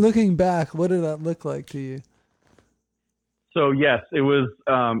 looking back, what did that look like to you? So yes, it was.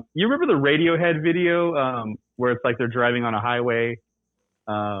 You remember the Radiohead video where it's like they're driving on a highway?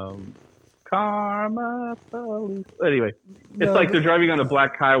 Karma Police. Anyway, it's like they're driving on a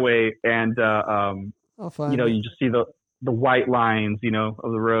black highway, and I'll find it. you just see the white lines,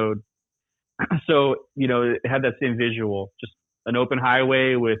 of the road. So it had that same visual, just an open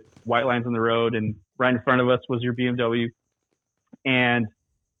highway with white lines on the road, and right in front of us was your BMW. And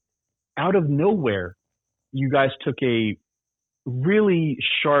out of nowhere, you guys took a really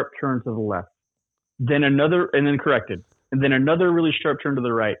sharp turn to the left, then another, and then corrected, and then another really sharp turn to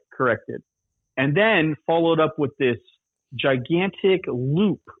the right, corrected, and then followed up with this gigantic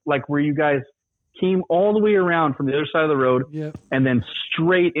loop, like where you guys came all the way around from the other side of the road, Yep. and then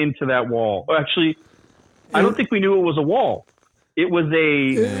straight into that wall. Actually, I don't think we knew it was a wall. It was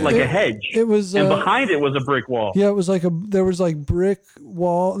a hedge. It was, and behind it was a brick wall. Yeah, it was there was like brick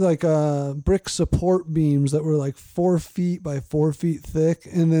wall, like brick support beams that were like 4 feet by 4 feet thick,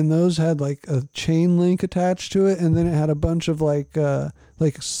 and then those had like a chain link attached to it, and then it had a bunch of like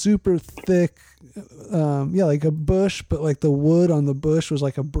super thick, like a bush, but like the wood on the bush was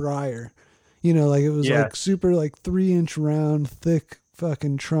like a briar, like it was like super like 3-inch round, thick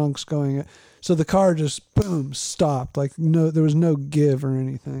fucking trunks going. So the car just boom stopped, like there was no give or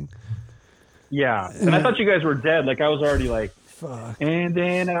anything. Yeah, and I thought you guys were dead. Like I was already like, fuck. And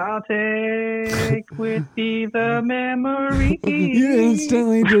then I'll take with me the memory. You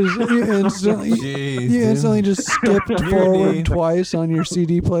instantly just skipped forward twice on your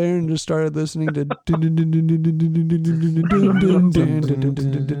CD player and just started listening to.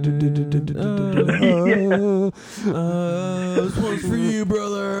 This one's for you,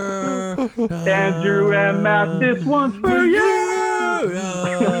 brother. Andrew and Matt, this one's for you.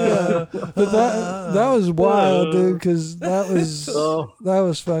 But that was wild, dude, because that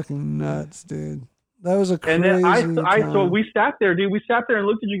was fucking nuts, dude. That was a crazy. And then time. so we sat there, dude. We sat there and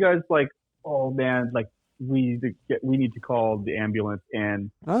looked at you guys like, oh man, like we need to call the ambulance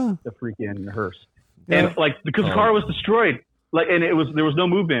and the freaking hearse, and like because the car was destroyed, like, and there was no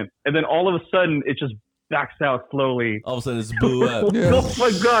movement, and then all of a sudden it just backs out slowly. All of a sudden it blew up. Yeah. Oh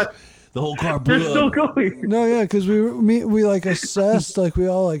my god. The whole car blew They're still going. No, yeah, because we like assessed, like we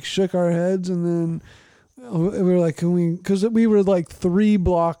all like shook our heads, and then we were like, because we were like 3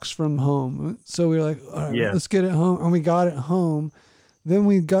 blocks from home, so we were like, all right, let's get it home, and we got it home. Then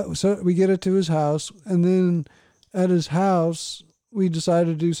we get it to his house, and then at his house we decided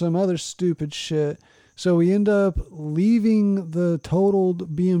to do some other stupid shit. So we end up leaving the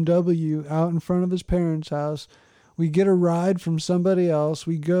totaled BMW out in front of his parents' house. We get a ride from somebody else.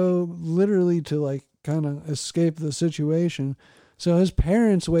 We go literally to like kind of escape the situation. So his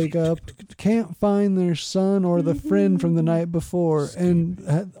parents wake up, can't find their son or the friend from the night before, and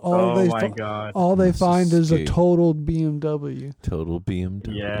all they find is a totaled BMW. Total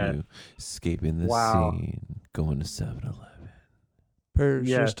BMW. Yeah. Escaping the scene. Going to 7-Eleven. Per's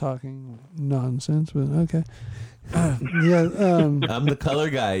just talking nonsense, but okay. I'm the color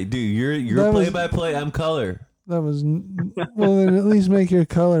guy, dude. You're play-by-play. I'm color. That was well. Then at least make your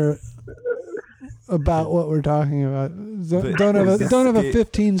color about what we're talking about. Don't have a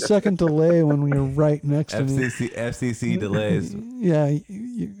 15-second delay when you're right next to me. FCC delays. Yeah,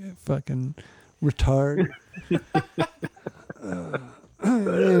 you fucking retard.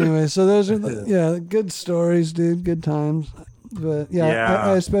 Anyway, so those are good stories, dude. Good times. But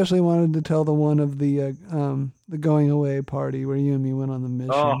I especially wanted to tell the one of the going away party where you and me went on the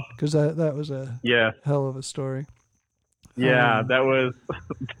mission, because that was a hell of a story. Yeah, that was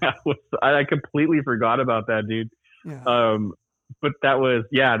I completely forgot about that, dude. Yeah. But that was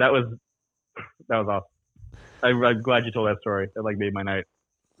awesome. I'm glad you told that story. That like made my night.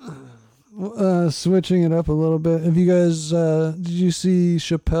 Switching it up a little bit. Have you guys? Did you see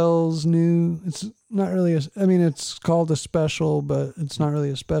Chappelle's new? It's not really. It's called a special, but it's not really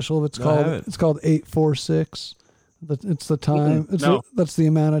a special. It's No, I called. haven't. It's called 846. It's the time. No. That's the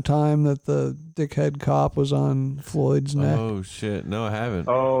amount of time that the dickhead cop was on Floyd's neck. Oh shit! No, I haven't.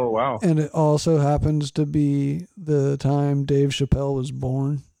 Oh wow. And it also happens to be the time Dave Chappelle was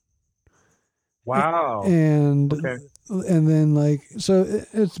born. Wow. And Okay. and then like so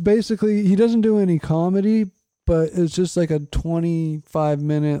it's basically he doesn't do any comedy, but it's just like a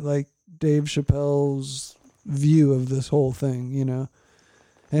 25-minute like Dave Chappelle's view of this whole thing, you know.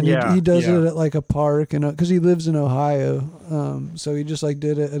 And Yeah, he does yeah. it at like a park, and because he lives in Ohio, so he just like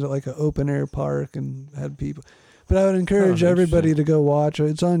did it at like an open air park and had people. But I would encourage everybody to go watch it.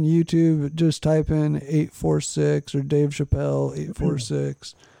 It's on YouTube. Just type in 846 or Dave Chappelle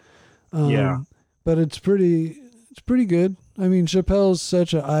 846. Yeah. But it's pretty good. I mean, Chappelle's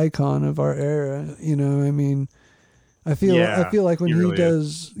such an icon of our era. You know, I mean, I feel like when he he really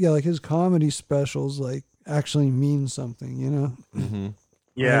does, like his comedy specials, like actually mean something. You know. Mm-hmm.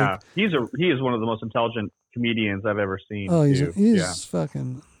 Yeah. He is one of the most intelligent comedians I've ever seen. Oh, too.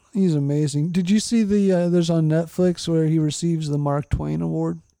 he's amazing. Did you see the there's on Netflix where he receives the Mark Twain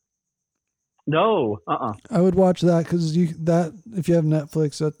Award? No. I would watch that because if you have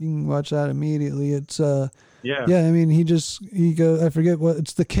Netflix, you can watch that immediately. It's Yeah. I mean he goes, I forget what,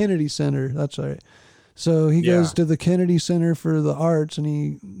 it's the Kennedy Center. That's right. So he Yeah. goes to the Kennedy Center for the Arts,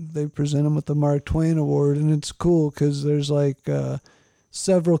 and they present him with the Mark Twain Award, and it's cool because there's like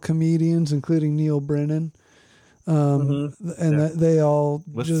several comedians, including Neil Brennan, and they all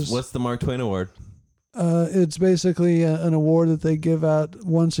What's the Mark Twain Award? it's basically an award that they give out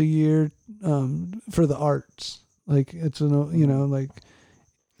once a year for the arts. Like it's like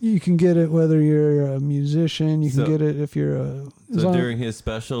you can get it whether you're a musician, you can get it if you're So during his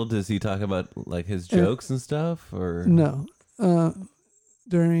special, does he talk about like his jokes and stuff, or no?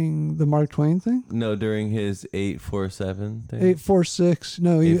 During the Mark Twain thing? No, during his 847 thing. 846.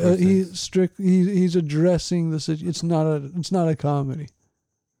 No, 846. he's addressing the situation. It's not a comedy.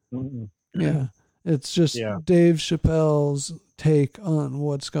 Mhm. Yeah. It's just Dave Chappelle's take on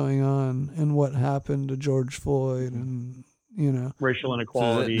what's going on and what happened to George Floyd, and Racial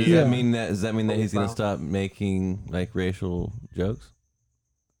inequality. Does that mean that he's going to stop making like racial jokes?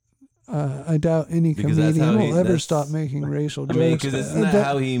 I doubt any Because that's comedian how will ever stop making racial jokes. I mean, because isn't that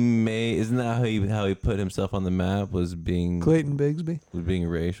how he put himself on the map, was being Clayton Bigsby? Was being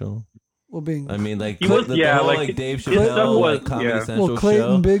racial. Well, being I mean, like He was- the yeah, whole like, like Dave his stuff Chappelle was- like Comedy yeah. Central well,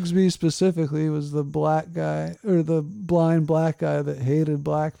 Clayton show. Bigsby specifically was the black guy or the blind black guy that hated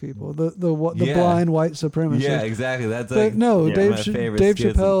black people. The blind white supremacist. Yeah, exactly. That's But like no, my Dave favorite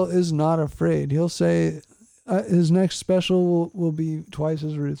skits. Chappelle is not afraid. He'll say his next special will be twice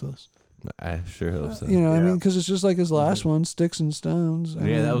as ruthless. I sure hope so. I mean, because it's just like his last one, Sticks and Stones. I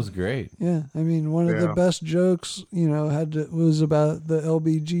mean, that was great. Yeah, I mean, one of the best jokes, was about the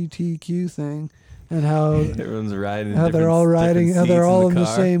LGBTQ thing, and how Everyone's riding. how they're all riding, how they're all in the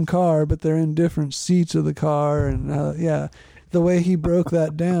car. same car, but they're in different seats of the car, and the way he broke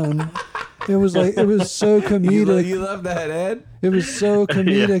that down, it was so comedic. You love that, Ed? It was so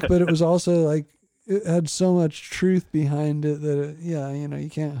comedic, but it was also like it had so much truth behind it that you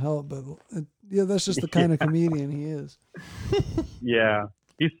can't help but that's just the kind of comedian he is. Yeah,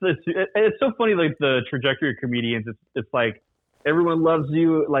 it's so funny, like the trajectory of comedians. It's like everyone loves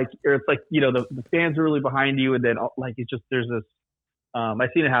you, like, or it's like the fans are really behind you, and then like it's just there's this. I've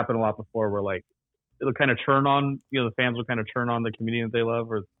seen it happen a lot before, where like it'll kind of turn on, the fans will kind of turn on the comedian that they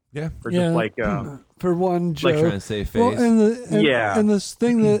love, or just like for one joke, like trying to save face. Well, and this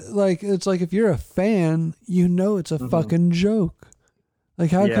thing that like it's like if you're a fan, it's a fucking joke.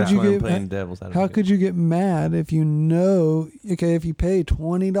 Like how could you Playing get devil's advocate. how could you get mad if if you pay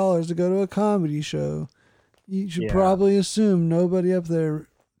 $20 to go to a comedy show, you should probably assume nobody up there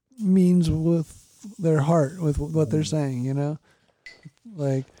means with their heart with what they're saying,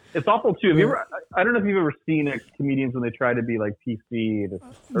 like. It's awful too. Have you ever, I don't know if you've ever seen comedians when they try to be like PC.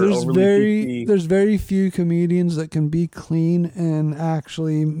 There's very few comedians that can be clean and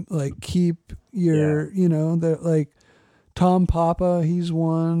actually like keep your like Tom Papa. He's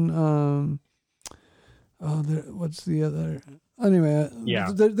one. What's the other? Anyway,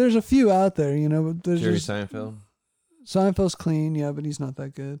 there's a few out there, but there's Jerry just Seinfeld. Seinfeld's clean, but he's not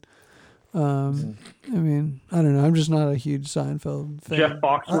that good. I mean, I don't know. I'm just not a huge Seinfeld fan. Jeff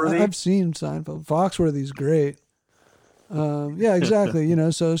Foxworthy. I've seen Seinfeld. Foxworthy's great. Yeah, exactly.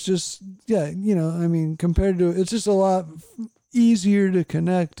 So it's just, I mean, compared to, it's just a lot easier to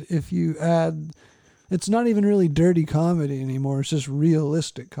connect if you add, it's not even really dirty comedy anymore. It's just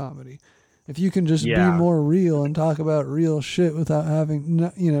realistic comedy. If you can just be more real and talk about real shit without having,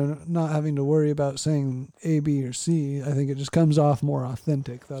 not having to worry about saying A, B, or C, I think it just comes off more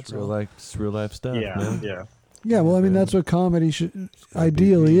authentic. That's real all. It's real life stuff. Yeah, man. yeah. Yeah, well, I mean, that's what comedy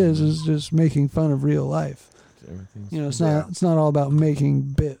ideally is just making fun of real life. It's not all about making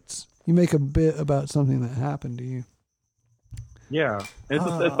bits. You make a bit about something that happened to you. Yeah,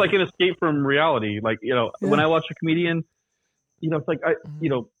 it's like an escape from reality. Like, when I watch a comedian, it's like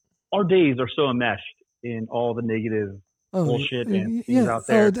our days are so enmeshed in all the negative bullshit and things out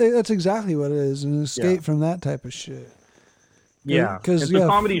there. That's exactly what it is, an escape from that type of shit. Yeah, because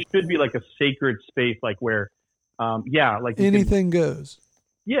comedy should be like a sacred space, like where, like anything goes.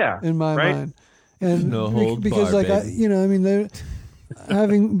 Yeah, in my mind, and no hold because bar, baby.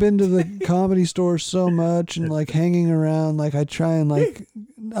 Having been to the Comedy Store so much and like hanging around, like I try and like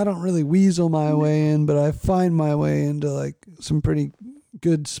I don't really weasel my way in, but I find my way into like some pretty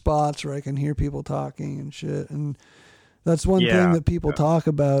good spots where I can hear people talking and shit. And that's one thing that people talk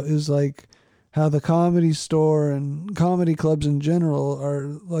about is like how the Comedy Store and comedy clubs in general are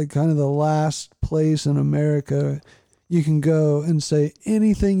like kind of the last place in America you can go and say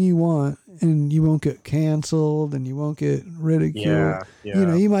anything you want and you won't get canceled and you won't get ridiculed.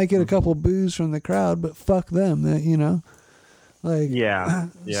 Yeah. You might get a couple boos from the crowd, but fuck them, like,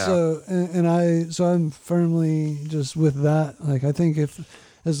 So, so I'm firmly just with that. Like, I think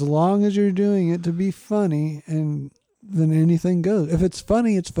as long as you're doing it to be funny, and then anything goes. If it's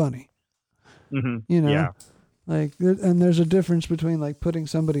funny, it's funny. Mm-hmm. Like, and there's a difference between like putting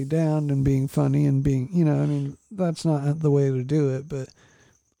somebody down and being funny and being, that's not the way to do it. But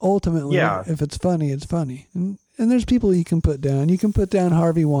ultimately, if it's funny, it's funny. And there's people you can put down. You can put down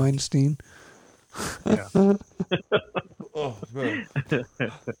Harvey Weinstein. Yeah. Oh, bro. I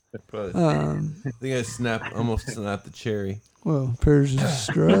think I almost snapped the cherry. Well, Persia's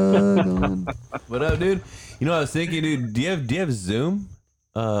struggling. What up, dude? I was thinking, dude, do you have Zoom?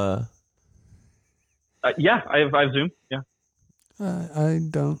 Yeah, I have Zoom. Yeah. I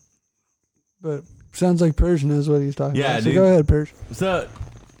don't. But sounds like Persian knows what he's talking about. So dude. Go ahead, Persian. What's up?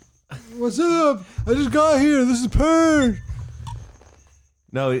 What's up? I just got here. This is Persian.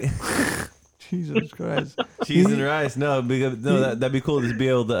 No. Jesus Christ. Cheese and rice. No, that'd be cool to be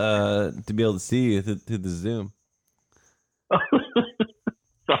able to see you through the Zoom.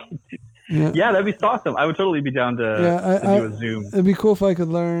 Yeah, that'd be awesome. I would totally be down to do a Zoom. It'd be cool if I could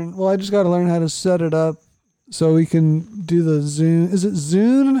learn. Well, I just got to learn how to set it up so we can do the Zoom. Is it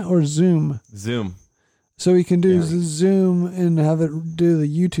Zoom or Zoom? Zoom. So we can do Zoom and have it do the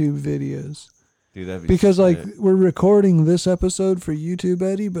YouTube videos. Dude, that'd be because we're recording this episode for YouTube,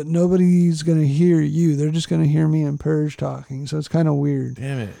 Eddie, but nobody's gonna hear you. They're just gonna hear me and Purge talking. So it's kind of weird.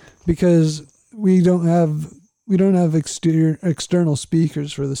 Damn it. Because we don't have external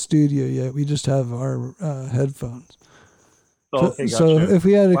speakers for the studio yet. We just have our headphones. So if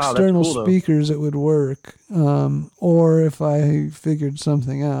we had external speakers, it would work. Or if I figured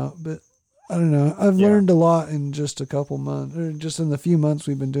something out, but I don't know. I've learned a lot in just a couple months, or just in the few months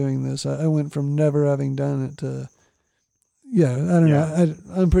we've been doing this. I went from never having done it to, I don't know.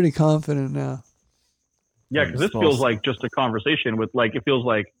 I'm pretty confident now. Yeah, because this feels like just a conversation with, like, it feels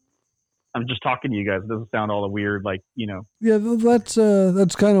like I'm just talking to you guys. It doesn't sound all weird, like, Yeah, that's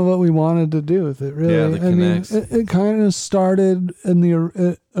kind of what we wanted to do with it, really. Yeah, I mean, it kind of started in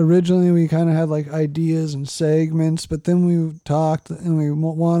the originally we kind of had like ideas and segments, but then we talked and we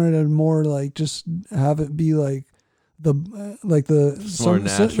wanted to more like just have it be like more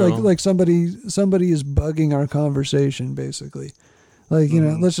natural. like somebody is bugging our conversation, basically. Like,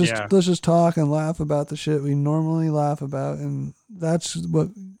 let's just talk and laugh about the shit we normally laugh about, and that's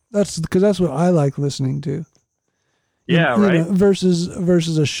because that's what I like listening to. Yeah, right.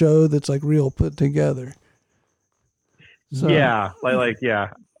 Versus a show that's like real put together. So, yeah. I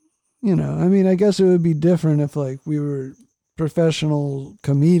mean, I guess it would be different if like we were professional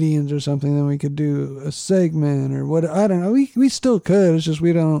comedians or something. Then we could do a segment or what. I don't know. We still could. It's just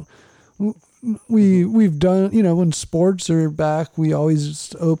we don't. We've done, when sports are back, we always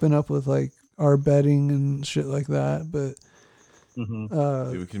just open up with like our betting and shit like that. But we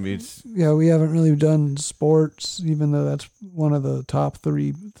haven't really done sports, even though that's one of the top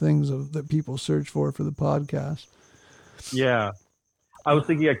 3 things that people search for the podcast. Yeah, I was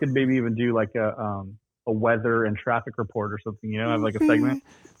thinking I could maybe even do like a weather and traffic report or something. Have like a segment.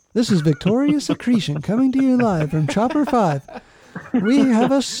 This is Victoria Secretion coming to you live from Chopper 5. We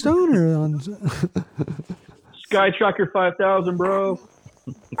have a stoner on Sky Tracker 5000, bro.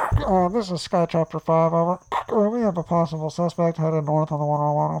 This is Sky Chapter 5, over. We have a possible suspect headed north on the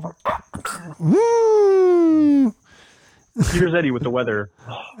 101, over. Here's Eddie with the weather.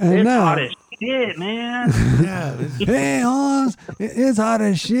 And it's now, hottish. shit, man. Yeah. Hey, Hans, it's hot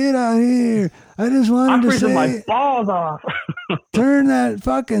as shit out here. I just I'm wanted to freezing my say, balls off. turn that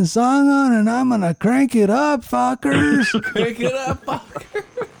fucking song on and I'm going to crank it up, fuckers. Pick it up.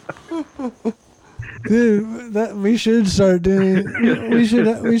 Dude, that we should start doing. We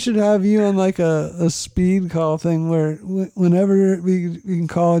should have you on like a speed call thing where whenever we can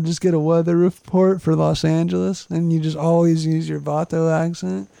call, just get a weather report for Los Angeles, and you just always use your Vato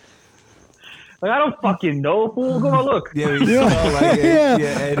accent. Like, I don't fucking know, fool. Go on, look. Yeah, we saw like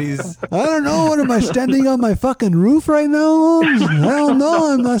Eddie's. I don't know. What am I standing on my fucking roof right now? Hell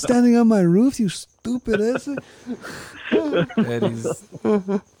no, I'm not standing on my roof. You stupid ass.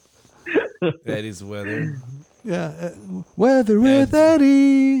 Eddie's weather. Yeah, weather with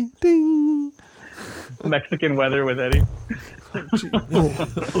Eddie. Ding. Mexican weather with Eddie.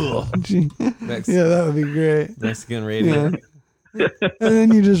 Gee. Yeah, that would be great. Mexican radio. Yeah. And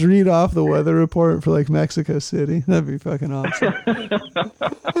then you just read off the weather report for like Mexico City. That'd be fucking awesome.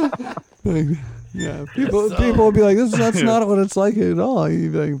 Like, yeah, people will be like, "That's not what it's like at all."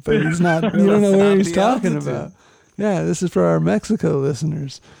 You'd be like, "But he's not. You don't know what he's talking about." Yeah, this is for our Mexico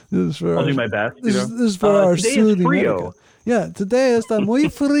listeners. This is for I'll do my best. This is for our today is Sudi frio. Medica. Yeah, today está muy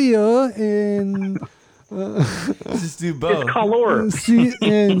frío en Just do both. It's calor.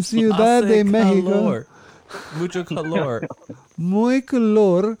 en Ciudad de Mexico. Calor. Mucho calor. Muy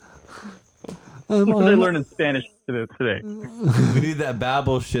calor. What did I learn in Spanish today? We need that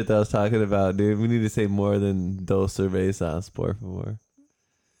Babel shit that I was talking about, dude. We need to say more than dos cervezas, por favor.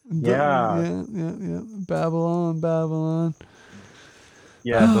 Yeah. Yeah. Babylon.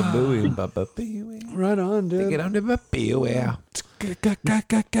 Yeah. Right on, dude. on the Babel.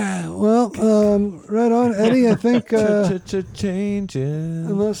 Well, right on, Eddie. I think Changes.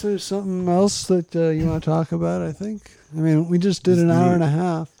 unless there's something else that you want to talk about, I think. I mean, we just did an hour and a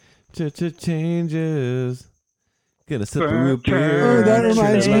half. Changes. Gonna sip a Burn, root beer. Oh, that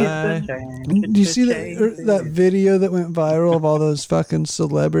reminds me. Tonight. Do you see that video that went viral of all those fucking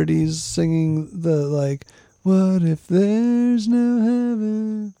celebrities singing the like, "What if there's no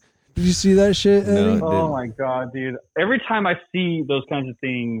heaven"? Did you see that shit, Eddie? No. Oh my god, dude! Every time I see those kinds of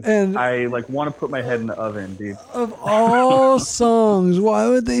things, And- I like want to put my head in the oven, dude. Of all songs, why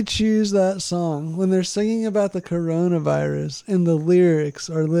would they choose that song when they're singing about the coronavirus and the lyrics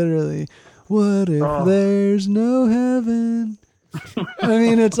are literally, "What if there's no heaven?" I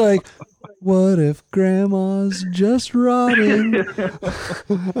mean, it's like, what if grandma's just rotting? I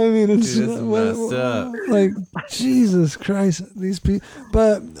mean, it's Dude, that's messed up. like, Jesus Christ, these people.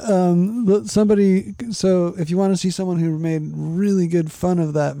 But somebody, so if you want to see someone who made really good fun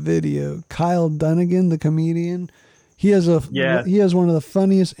of that video, Kyle Dunnigan, the comedian, he has one of the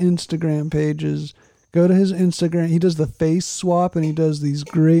funniest Instagram pages. Go to his Instagram. He does the face swap and he does these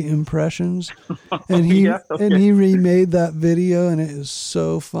great impressions. And he and he remade that video and it is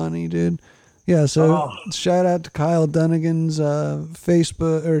so funny, dude. Yeah, so shout out to Kyle Dunnigan's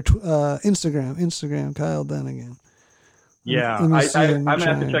Facebook or Instagram, Kyle Dunnigan. Yeah, Let me I'm see it in gonna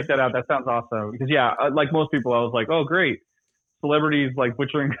have to chat. check that out. That sounds awesome. Because like most people, I was like, oh great, celebrities like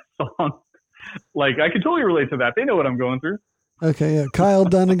butchering songs. Like I can totally relate to that. They know what I'm going through. Okay, yeah, Kyle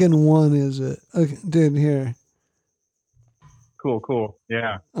Dunnigan 1 is it? Okay, dude, here. Cool.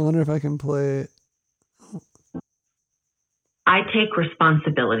 Yeah. I wonder if I can play it. I take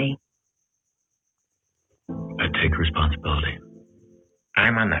responsibility. I take responsibility.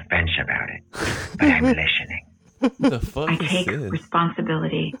 I'm on the fence about it, but I'm listening. What the fuck I is take this?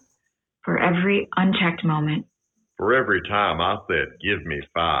 responsibility for every unchecked moment. For every time I said, give me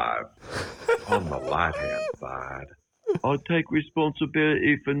 5 on the right-hand side. I take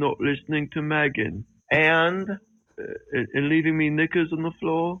responsibility for not listening to Megan. And leaving me knickers on the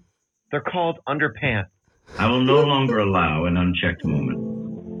floor. They're called underpants. I will no longer allow an unchecked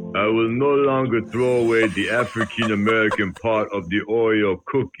moment. I will no longer throw away the African-American part of the Oreo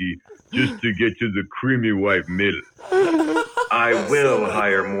cookie just to get to the creamy white middle. I will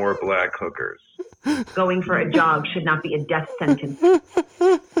hire more black hookers. Going for a jog should not be a death sentence.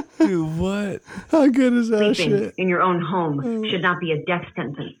 Dude, what? How good is that Sleeping shit? in your own home should not be a death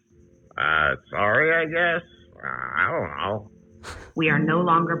sentence. Sorry, I guess. I don't know. We are no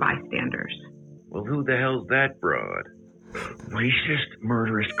longer bystanders. Well, who the hell's that broad? Racist,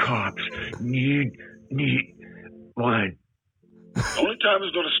 murderous cops need what? The only time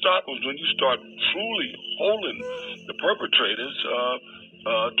it's going to stop is when you start truly holding the perpetrators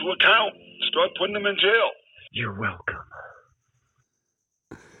to account. Start putting them in jail. You're welcome.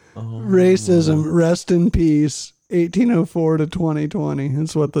 Racism, rest in peace, 1804 to 2020.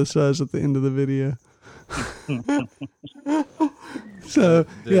 That's what this says at the end of the video. So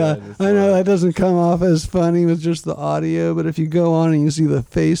yeah, I know that doesn't come off as funny with just the audio, but if you go on and you see the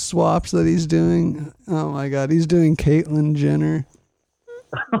face swaps that he's doing, oh my God, he's doing Caitlyn Jenner.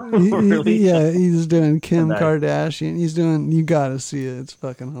 Really? Yeah, he's doing Kim Nice. Kardashian. He's doing. You gotta see it. It's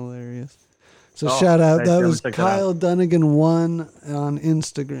fucking hilarious. So Oh, shout out. nice. That Yeah, was check that out. Kyle Dunnigan 1 on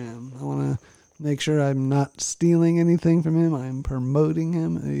Instagram. I want to make sure I'm not stealing anything from him. I'm promoting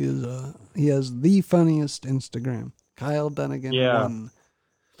him. He has the funniest Instagram. Kyle Dunnigan Yeah. 1.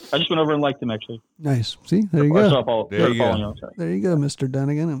 I just went over and liked him actually. Nice. See, there you Or go. start follow- There start you go. following him, sorry. There you go, Mr.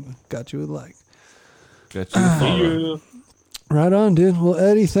 Dunnigan. I got you a like. Got you. to follow. Yeah. Right on, dude. Well,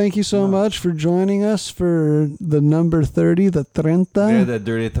 Eddie, thank you so much for joining us for the number 30, the Trenta. Yeah, the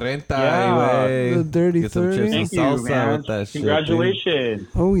dirty 30. Yeah. Way. The dirty Get some 30. chips and Thank you, salsa man. with that shit, dude. Congratulations.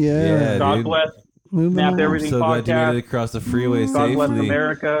 Oh, yeah. Yeah, God dude. bless. Moving Snap on. Everything So glad you made podcast. it across the freeway God bless safely.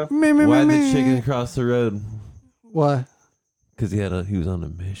 America. Why'd the chicken cross the road? Why? Because he was on a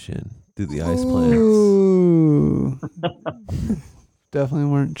mission through the ice plants. Ooh. Definitely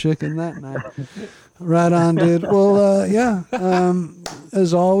weren't chicken that night. Right on, dude. Well, yeah.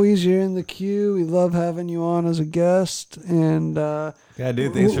 As always, you're in the queue. We love having you on as a guest. And Yeah,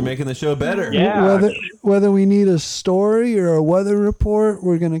 dude, thanks for making the show better. Yeah. whether we need a story or a weather report,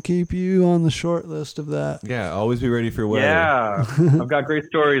 we're going to keep you on the short list of that. Yeah, always be ready for weather. Yeah. I've got great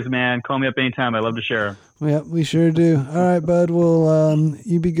stories, man. Call me up anytime. I love to share 'em. Yeah, we sure do. All right, bud. Well,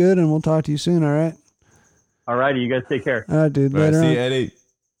 you be good, and we'll talk to you soon, all right? All righty. You guys take care. All right, dude. All right, Later see on. you, Eddie.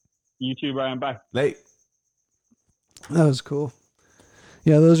 You too, Brian. Bye. Late. That was cool.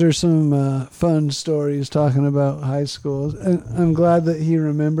 Yeah, those are some fun stories talking about high school. And I'm glad that he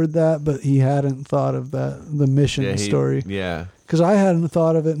remembered that, but he hadn't thought of the mission story. Yeah. Because I hadn't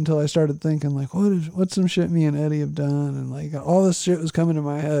thought of it until I started thinking, like, what's some shit me and Eddie have done? And, like, all this shit was coming to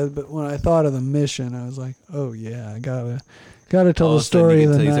my head. But when I thought of the mission, I was like, oh, yeah, I gotta tell All the of a sudden story you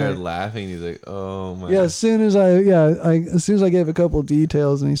of can the tell he night. started laughing. He's like, oh, my. Yeah, as soon as I gave a couple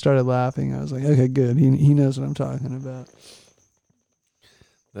details and he started laughing, I was like, okay, good. He knows what I'm talking about.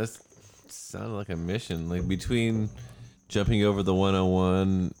 That sounded like a mission. Like between jumping over the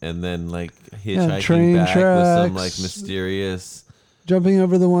 101 and then like hitchhiking train back with some tracks. like mysterious. Jumping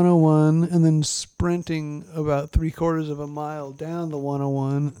over the 101 and then sprinting about 3/4 of a mile down the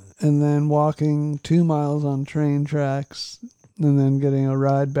 101 and then walking 2 miles on train tracks and then getting a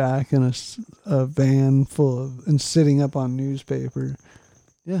ride back in a van full of and sitting up on newspaper.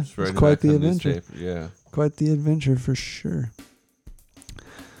 Yeah, Just it's riding quite back the on adventure. newspaper, yeah. Quite the adventure for sure.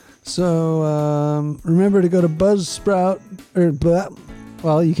 So remember to go to Buzzsprout or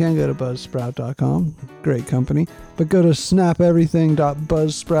well, you can go to buzzsprout.com, great company, but go to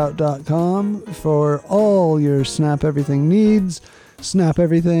snapeverything.buzzsprout.com for all your Snap Everything needs.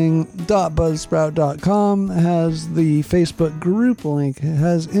 Snapeverything.buzzsprout.com has the Facebook group link. It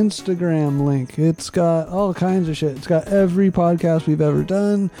has Instagram link. It's got all kinds of shit. It's got every podcast we've ever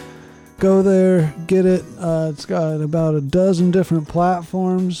done. Go there, get it. It's got about a dozen different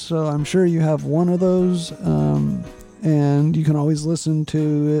platforms, so I'm sure you have one of those. And you can always listen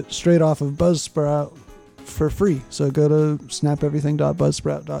to it straight off of Buzzsprout for free. So go to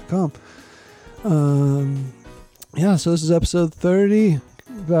snapeverything.buzzsprout.com. Yeah, so this is episode 30.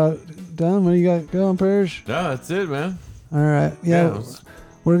 About done. What do you got going, Parrish? No, that's it, man. All right. Yeah,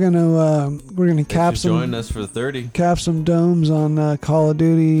 we're gonna cap Thanks for joining some us for 30. cap some domes on Call of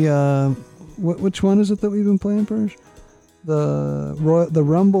Duty. Which one is it that we've been playing, Parrish? The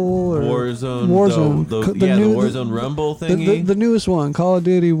Rumble or Warzone. Warzone. The The Warzone Rumble thingy. The newest one, Call of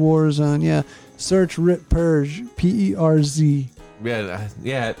Duty Warzone. Yeah, search Rip Purge, Perz.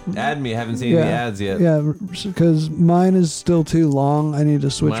 Yeah, add me. I haven't seen any ads yet. Yeah, because mine is still too long. I need to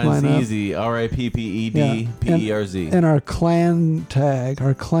switch Mine's mine up. easy. RIPPED Yeah. PERZ. And our clan tag,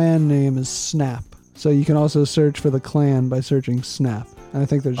 our clan name is Snap. So you can also search for the clan by searching Snap. And I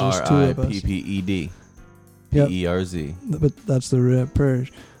think there's just two of us. RIPPED Yep. PERZ. But that's the Rip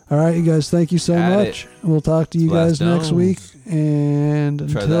Purge. All right, you guys, thank you so At much. We'll talk to you Blast guys next Domes. week. And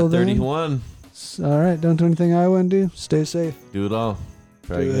Try until that then, 31. all right, don't do anything I wouldn't do. Stay safe. Do it all.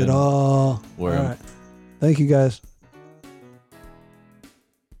 Try Do again. it all. Wear all 'em. right. Thank you, guys.